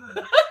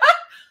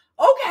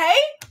 Okay.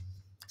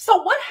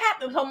 So what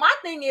happened? So my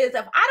thing is,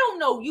 if I don't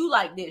know you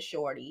like this,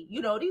 shorty, you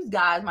know, these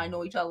guys might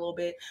know each other a little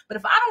bit, but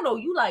if I don't know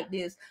you like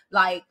this,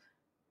 like,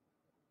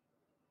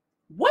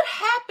 what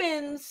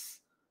happens?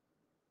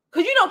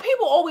 Because, you know,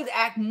 people always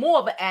act more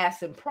of an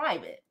ass in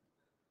private.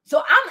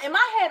 So I'm in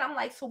my head, I'm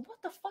like, so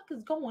what the fuck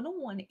is going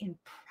on in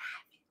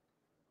private?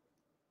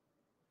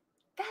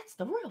 That's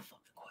the real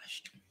fucking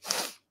question.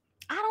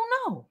 I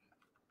don't know.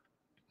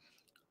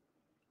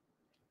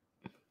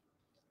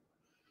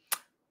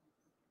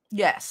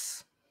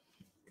 Yes.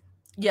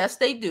 Yes,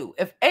 they do.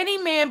 If any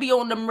man be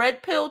on them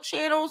red pill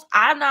channels,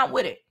 I'm not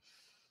with it.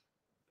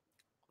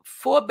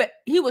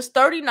 He was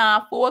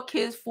 39, 4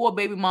 kids, 4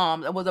 baby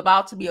moms, and was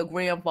about to be a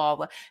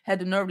grandfather. Had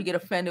the nerve to get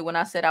offended when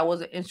I said I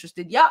wasn't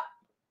interested. Yup.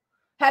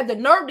 Had the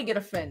nerve to get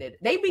offended.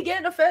 They be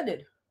getting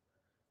offended.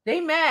 They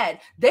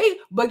mad.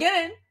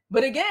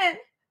 But again,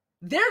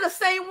 they're the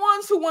same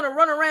ones who want to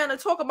run around and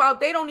talk about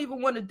they don't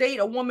even want to date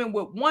a woman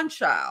with one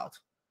child.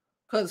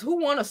 Because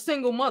who want a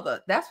single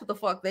mother? That's what the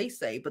fuck they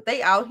say. But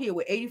they out here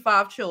with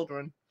 85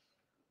 children.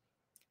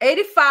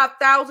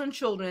 85,000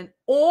 children,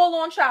 all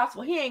on child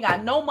support. He ain't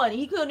got no money.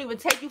 He couldn't even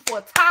take you for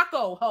a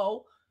taco,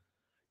 ho.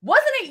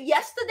 Wasn't it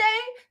yesterday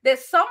that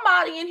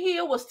somebody in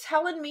here was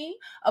telling me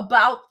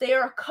about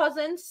their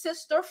cousin,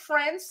 sister,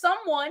 friend,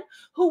 someone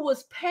who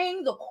was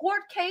paying the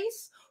court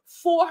case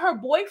for her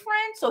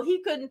boyfriend so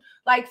he could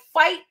like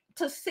fight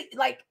to see,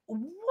 like,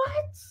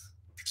 what?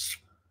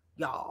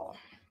 Y'all.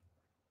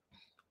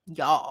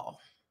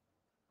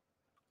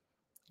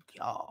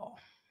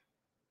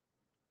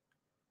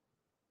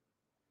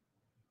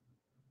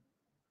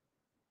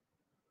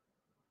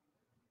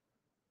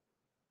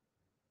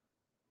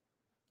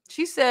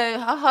 She said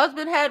her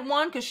husband had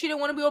one because she didn't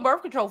want to be on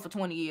birth control for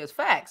 20 years.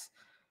 Facts.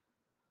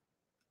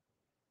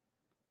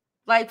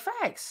 Like,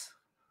 facts.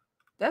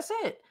 That's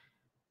it.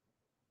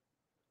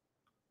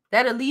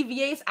 That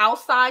alleviates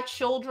outside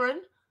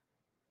children.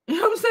 You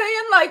know what I'm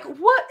saying? Like,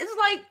 what? It's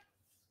like,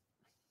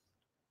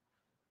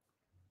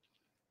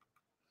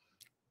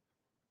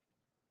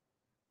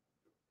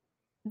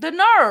 the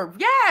nerve.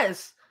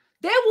 Yes.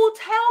 They will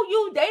tell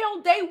you they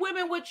don't date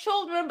women with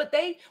children, but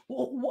a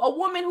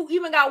woman who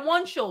even got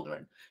one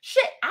children.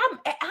 Shit,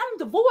 I'm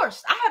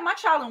divorced. I had my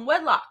child in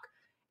wedlock.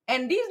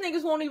 And these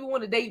niggas won't even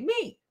want to date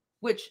me,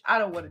 which I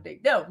don't want to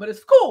date them, but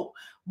it's cool.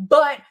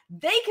 But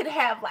they could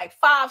have like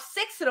 5,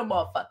 6 of them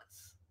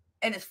motherfuckers,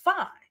 and it's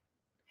fine.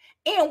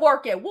 And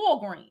work at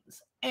Walgreens,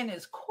 and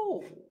it's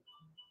cool.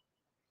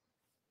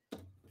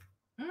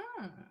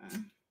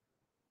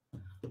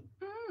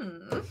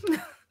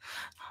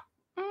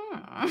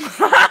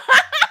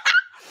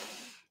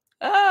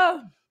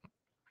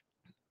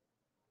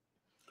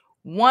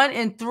 1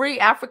 in 3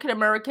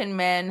 African-American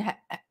men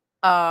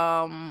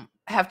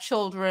have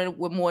children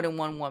with more than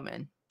one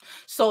woman.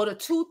 So the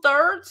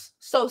 2/3.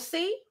 So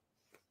see,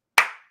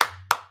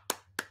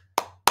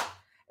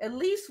 at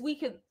least we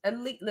can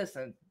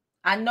listen.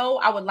 I know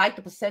I would like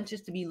the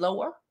percentages to be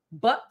lower,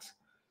 but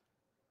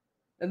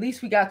at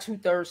least we got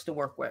 2/3 to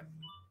work with.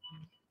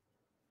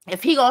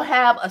 If he gonna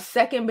have a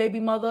second baby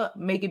mother,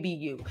 make it be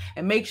you,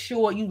 and make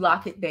sure you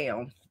lock it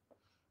down.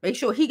 Make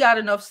sure he got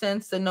enough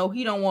sense to know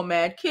he don't want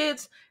mad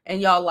kids,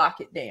 and y'all lock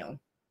it down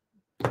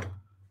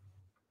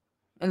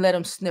and let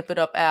him snip it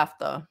up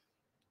after.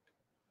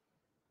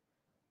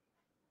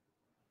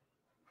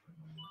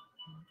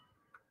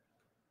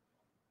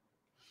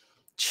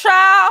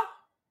 Child,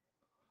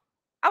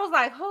 I was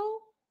like, who?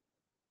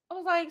 I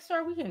was like,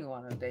 sir, we can't go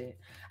on a date.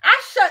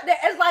 I shut that.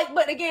 It's like,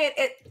 but again,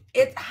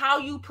 it's how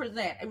you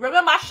present.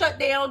 Remember, I shut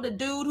down the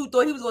dude who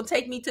thought he was gonna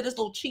take me to this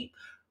little cheap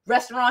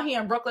restaurant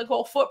here in Brooklyn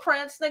called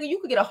Footprints. Nigga, you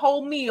could get a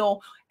whole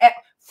meal at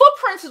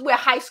Footprints. Is where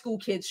high school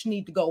kids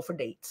need to go for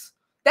dates.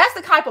 That's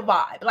the type of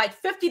vibe. Like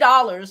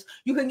 $50,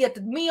 you can get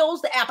the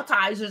meals, the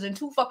appetizers, and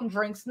 2 fucking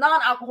drinks,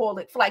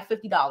 non-alcoholic, for like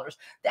 $50.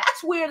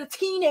 That's where the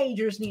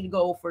teenagers need to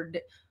go for,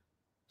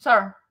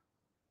 sir.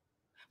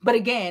 But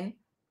again,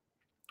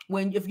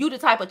 if you the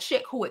type of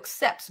chick who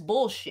accepts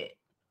bullshit,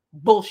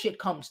 bullshit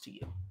comes to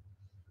you.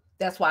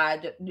 That's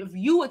why if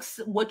you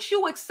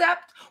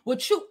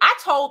I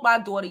told my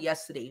daughter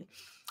yesterday,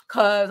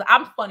 because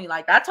I'm funny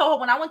like that. I told her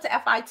when I went to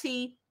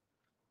FIT,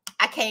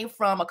 I came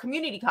from a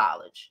community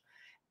college.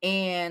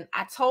 And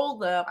I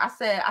told them, I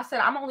said,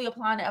 I'm only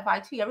applying to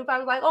FIT. Everybody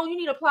was like, oh, you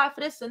need to apply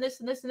for this and this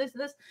and this and this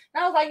and this.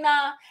 And I was like,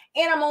 nah,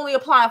 and I'm only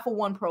applying for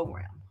one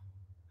program.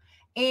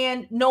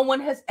 And no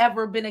one has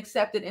ever been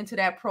accepted into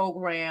that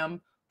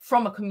program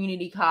from a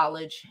community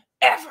college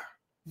ever.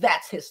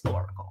 That's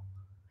historical.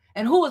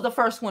 And who was the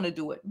first one to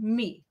do it?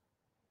 Me.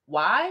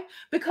 Why?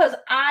 Because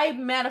I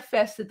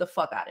manifested the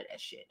fuck out of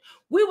that shit.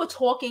 We were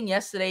talking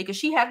yesterday because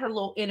she had her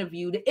little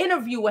interview. The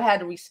interviewer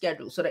had to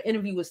reschedule. So the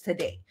interview was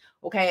today.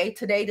 Okay.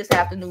 Today, this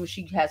afternoon,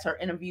 she has her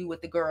interview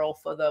with the girl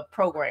for the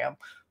program,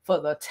 for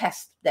the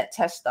test, that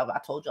test stuff I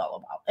told y'all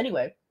about.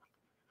 Anyway.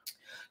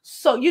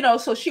 So, we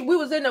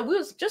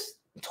was just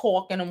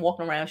talking and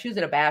walking around. She was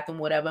in the bathroom,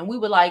 whatever. And we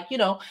were like,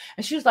 and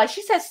she was like,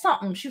 she said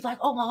something. She was like,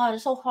 oh my God,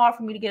 it's so hard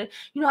for me to get it.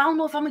 I don't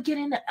know if I'm gonna get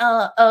into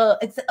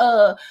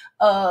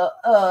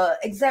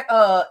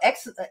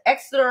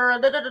Exeter,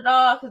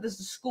 because this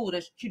is a school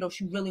that,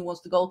 she really wants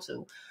to go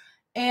to.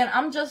 And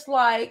I'm just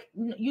like,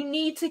 you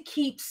need to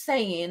keep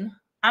saying,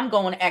 I'm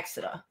going to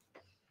Exeter.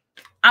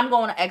 I'm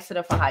going to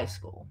Exeter for high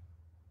school.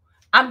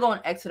 I'm going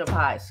to Exeter for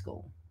high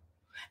school.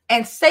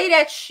 And say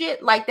that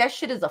shit like that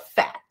shit is a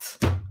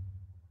fact.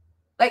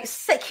 Like,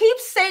 keep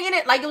saying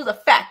it like it was a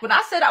fact. When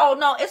I said, oh,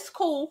 no, it's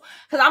cool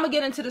because I'm going to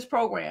get into this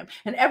program.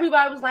 And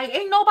everybody was like,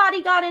 ain't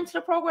nobody got into the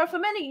program for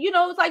many.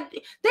 It's like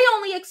they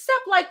only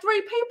accept like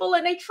 3 people.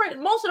 And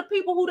most of the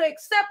people who they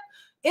accept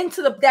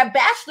into that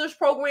bachelor's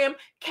program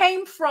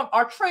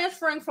are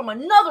transferring from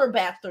another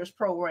bachelor's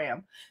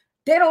program.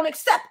 They don't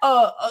accept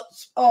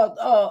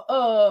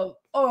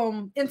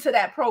into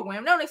that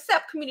program. They don't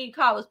accept community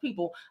college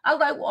people. I was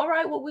like, well, all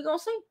right, well, we're going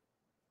to see.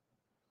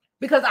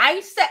 Because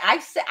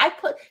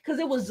because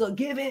it was a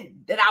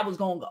given that I was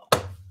going to go.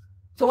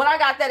 So when I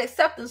got that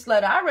acceptance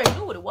letter, I already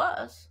knew what it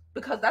was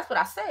because that's what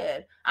I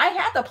said. I ain't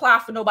had to apply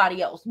for nowhere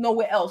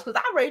else because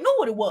I already knew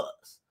what it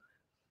was.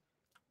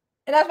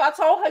 And that's why I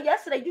told her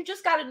yesterday, you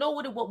just got to know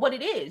what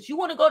it is. You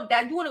want to go to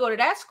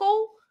that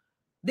school?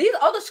 These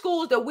other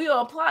schools that we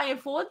are applying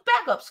for is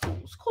backup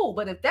schools. Cool.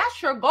 But if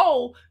that's your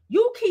goal,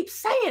 you keep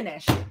saying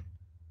that shit.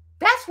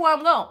 That's where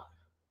I'm going.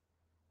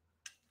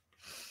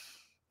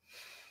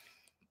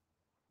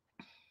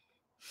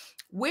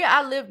 Where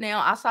I live now,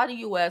 outside the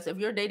U.S., if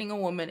you're dating a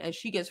woman and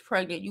she gets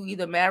pregnant, you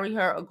either marry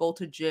her or go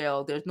to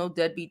jail. There's no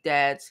deadbeat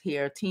dads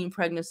here, teen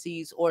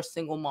pregnancies, or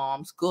single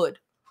moms. Good.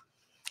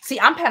 See,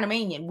 I'm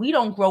Panamanian. We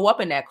don't grow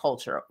up in that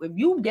culture. If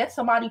you get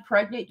somebody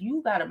pregnant,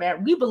 you got to marry.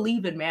 We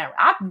believe in marriage.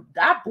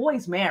 Our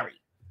boys marry.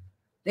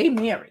 They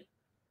marry.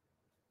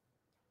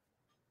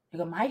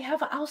 They might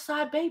have an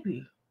outside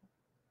baby.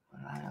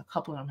 A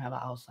couple of them have an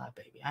outside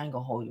baby. I ain't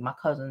going to hold you. My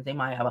cousins, they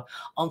might have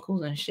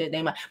uncles and shit.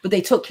 But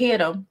they took care of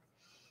them.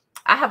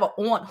 I have an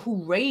aunt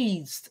who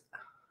raised,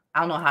 I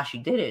don't know how she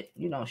did it.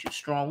 She's a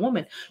strong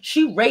woman.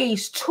 She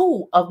raised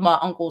 2 of my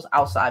uncle's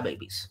outside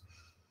babies.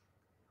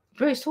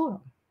 She raised 2 of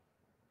them.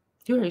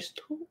 She raised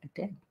 2 of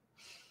them.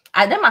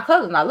 They're my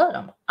cousins. I love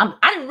them.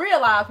 I didn't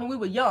realize when we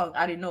were young.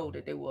 I didn't know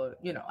that they were,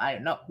 I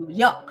didn't know. We were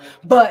young.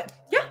 But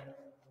yeah,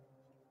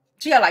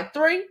 she got like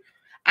 3.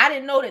 I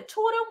didn't know that 2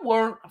 of them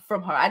weren't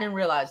from her. I didn't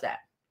realize that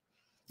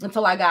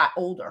until I got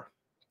older,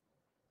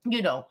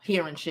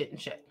 hearing shit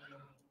and shit.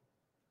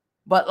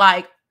 But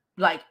like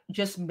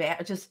just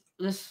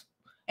this,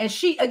 and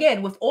she,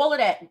 again, with all of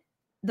that,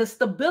 the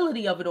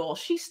stability of it all,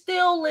 she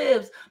still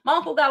lives. My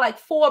uncle got like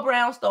 4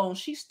 brownstones.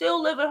 She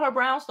still lives in her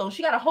brownstone.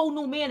 She got a whole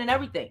new man and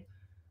everything.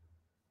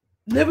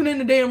 living in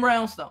the damn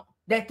brownstone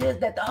that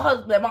the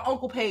husband, that my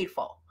uncle paid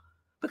for.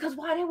 Because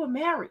why? They were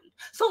married.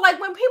 So like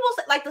when people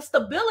say like the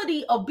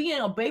stability of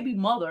being a baby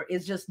mother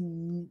is just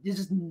nuts.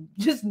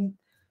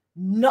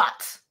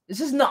 It's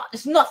just not.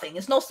 It's nothing.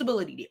 It's no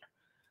stability there.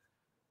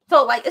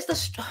 So like I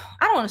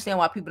don't understand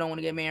why people don't want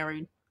to get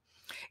married.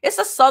 It's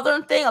a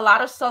Southern thing. A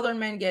lot of Southern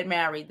men get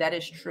married. That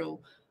is true.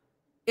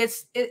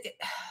 It's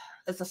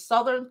a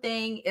Southern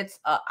thing. It's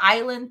an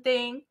island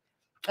thing.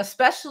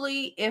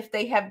 Especially if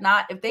they have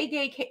not, if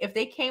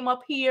they came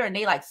up here and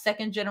they like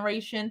second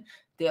generation,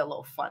 they're a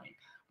little funny.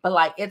 But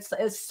like it's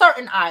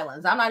certain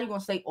islands. I'm not even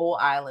gonna say all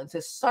islands.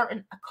 It's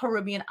certain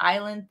Caribbean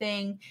island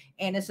thing,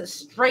 and it's a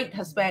straight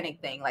Hispanic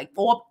thing. Like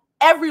for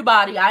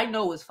everybody I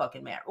know is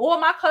fucking married. All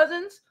my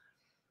cousins,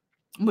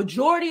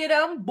 majority of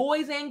them,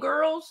 boys and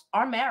girls,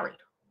 are married.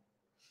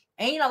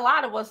 Ain't a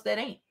lot of us that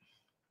ain't.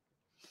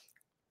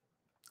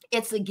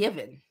 It's a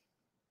given.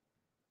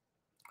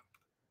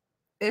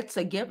 It's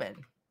a given.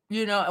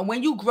 You know, and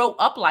when you grow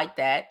up like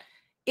that,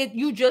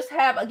 you just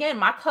have, again,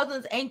 my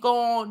cousins ain't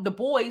going, the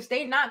boys,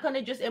 they're not going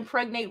to just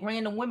impregnate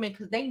random women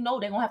because they know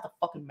they're going to have to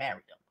fucking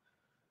marry them.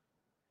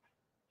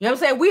 You know what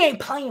I'm saying? We ain't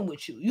playing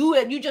with you.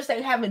 You just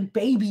ain't having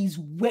babies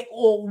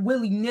all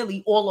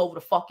willy-nilly all over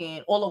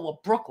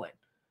Brooklyn.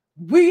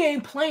 We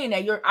ain't playing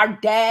that. Our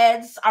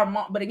dads, our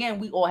mom, but again,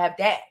 we all have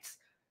dads.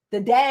 The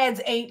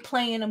dads ain't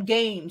playing them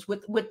games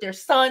with their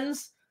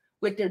sons,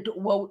 with their,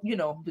 well, you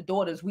know, the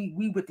daughters,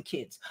 we with the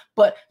kids,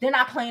 but they're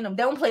not playing them.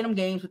 They don't play them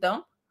games with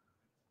them.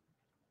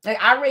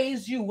 Like, I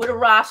raised you. What a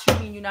Ross, you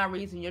mean you're not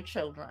raising your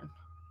children?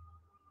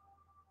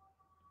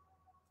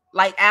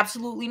 Like,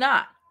 absolutely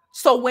not.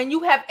 So when you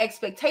have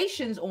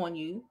expectations on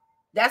you,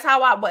 that's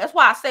why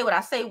I say what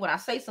I say when I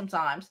say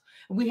sometimes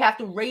we have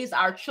to raise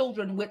our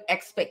children with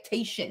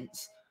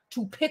expectations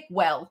to pick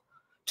well,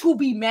 to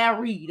be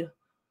married,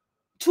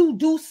 to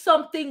do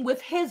something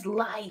with his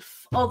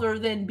life other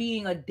than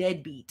being a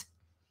deadbeat.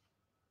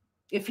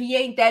 If he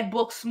ain't that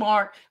book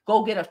smart,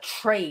 go get a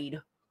trade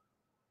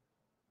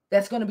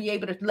that's going to be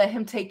able to let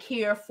him take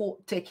care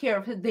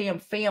of his damn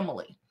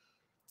family.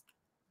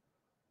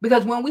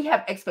 Because when we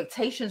have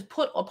expectations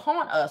put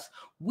upon us,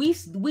 we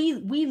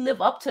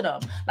live up to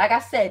them. Like I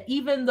said,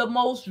 even the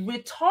most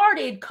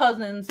retarded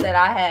cousins that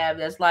I have,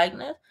 that's like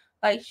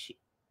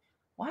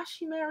why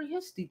she marry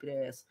his stupid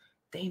ass?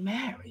 They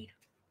married.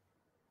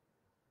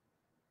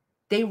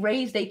 They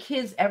raise their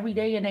kids every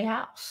day in their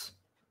house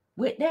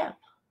with them.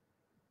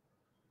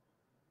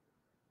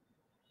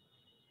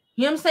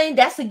 You know what I'm saying?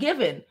 That's a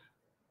given.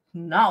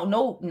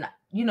 No,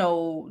 you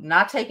know,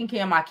 not taking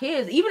care of my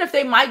kids, even if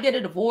they might get a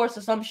divorce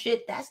or some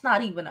shit, that's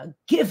not even a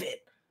given.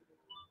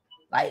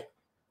 Like,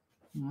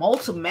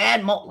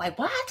 like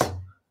what?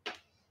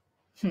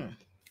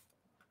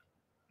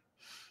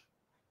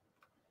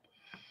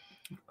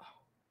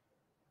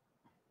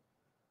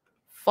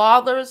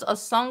 Fathers, a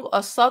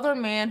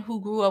Southern man who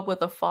grew up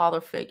with a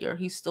father figure.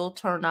 He still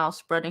turned out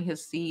spreading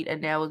his seed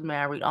and now is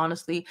married.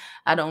 Honestly,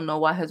 I don't know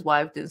why his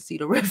wife didn't see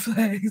the red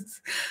flags.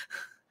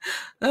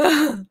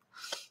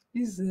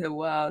 He said,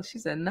 wow. She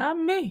said, not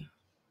me.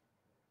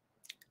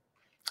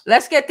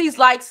 Let's get these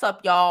likes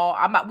up, y'all.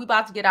 We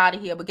about to get out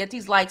of here, but get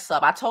these likes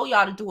up. I told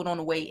y'all to do it on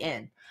the way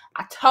in.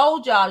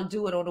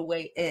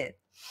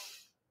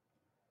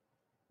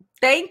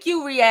 Thank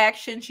you,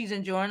 Reaction. She's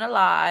enjoying the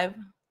live.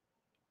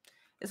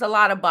 It's a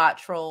lot of bot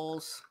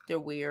trolls. They're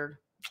weird.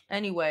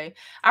 Anyway,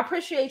 I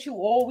appreciate you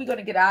all. We're going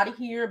to get out of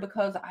here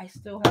because I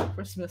still have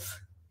Christmas.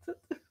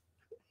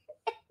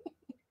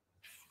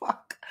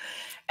 Fuck.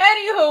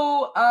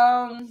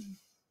 Anywho,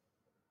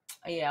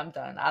 yeah, I'm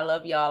done. I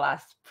love y'all. I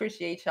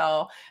appreciate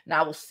y'all. And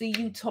I will see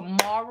you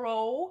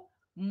tomorrow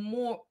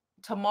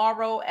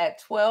at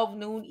 12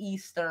 noon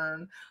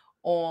Eastern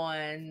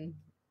on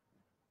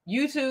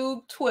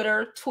YouTube,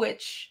 Twitter,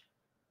 Twitch,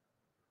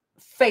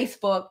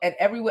 Facebook, and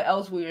everywhere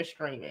else we are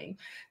streaming.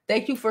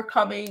 Thank you for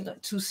coming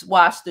to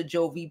watch the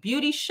Jovi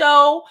Beauty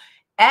show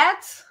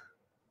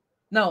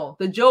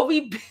the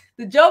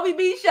Jovi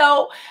B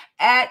show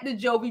at the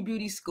Jovi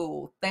Beauty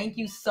School. Thank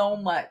you so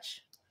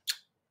much.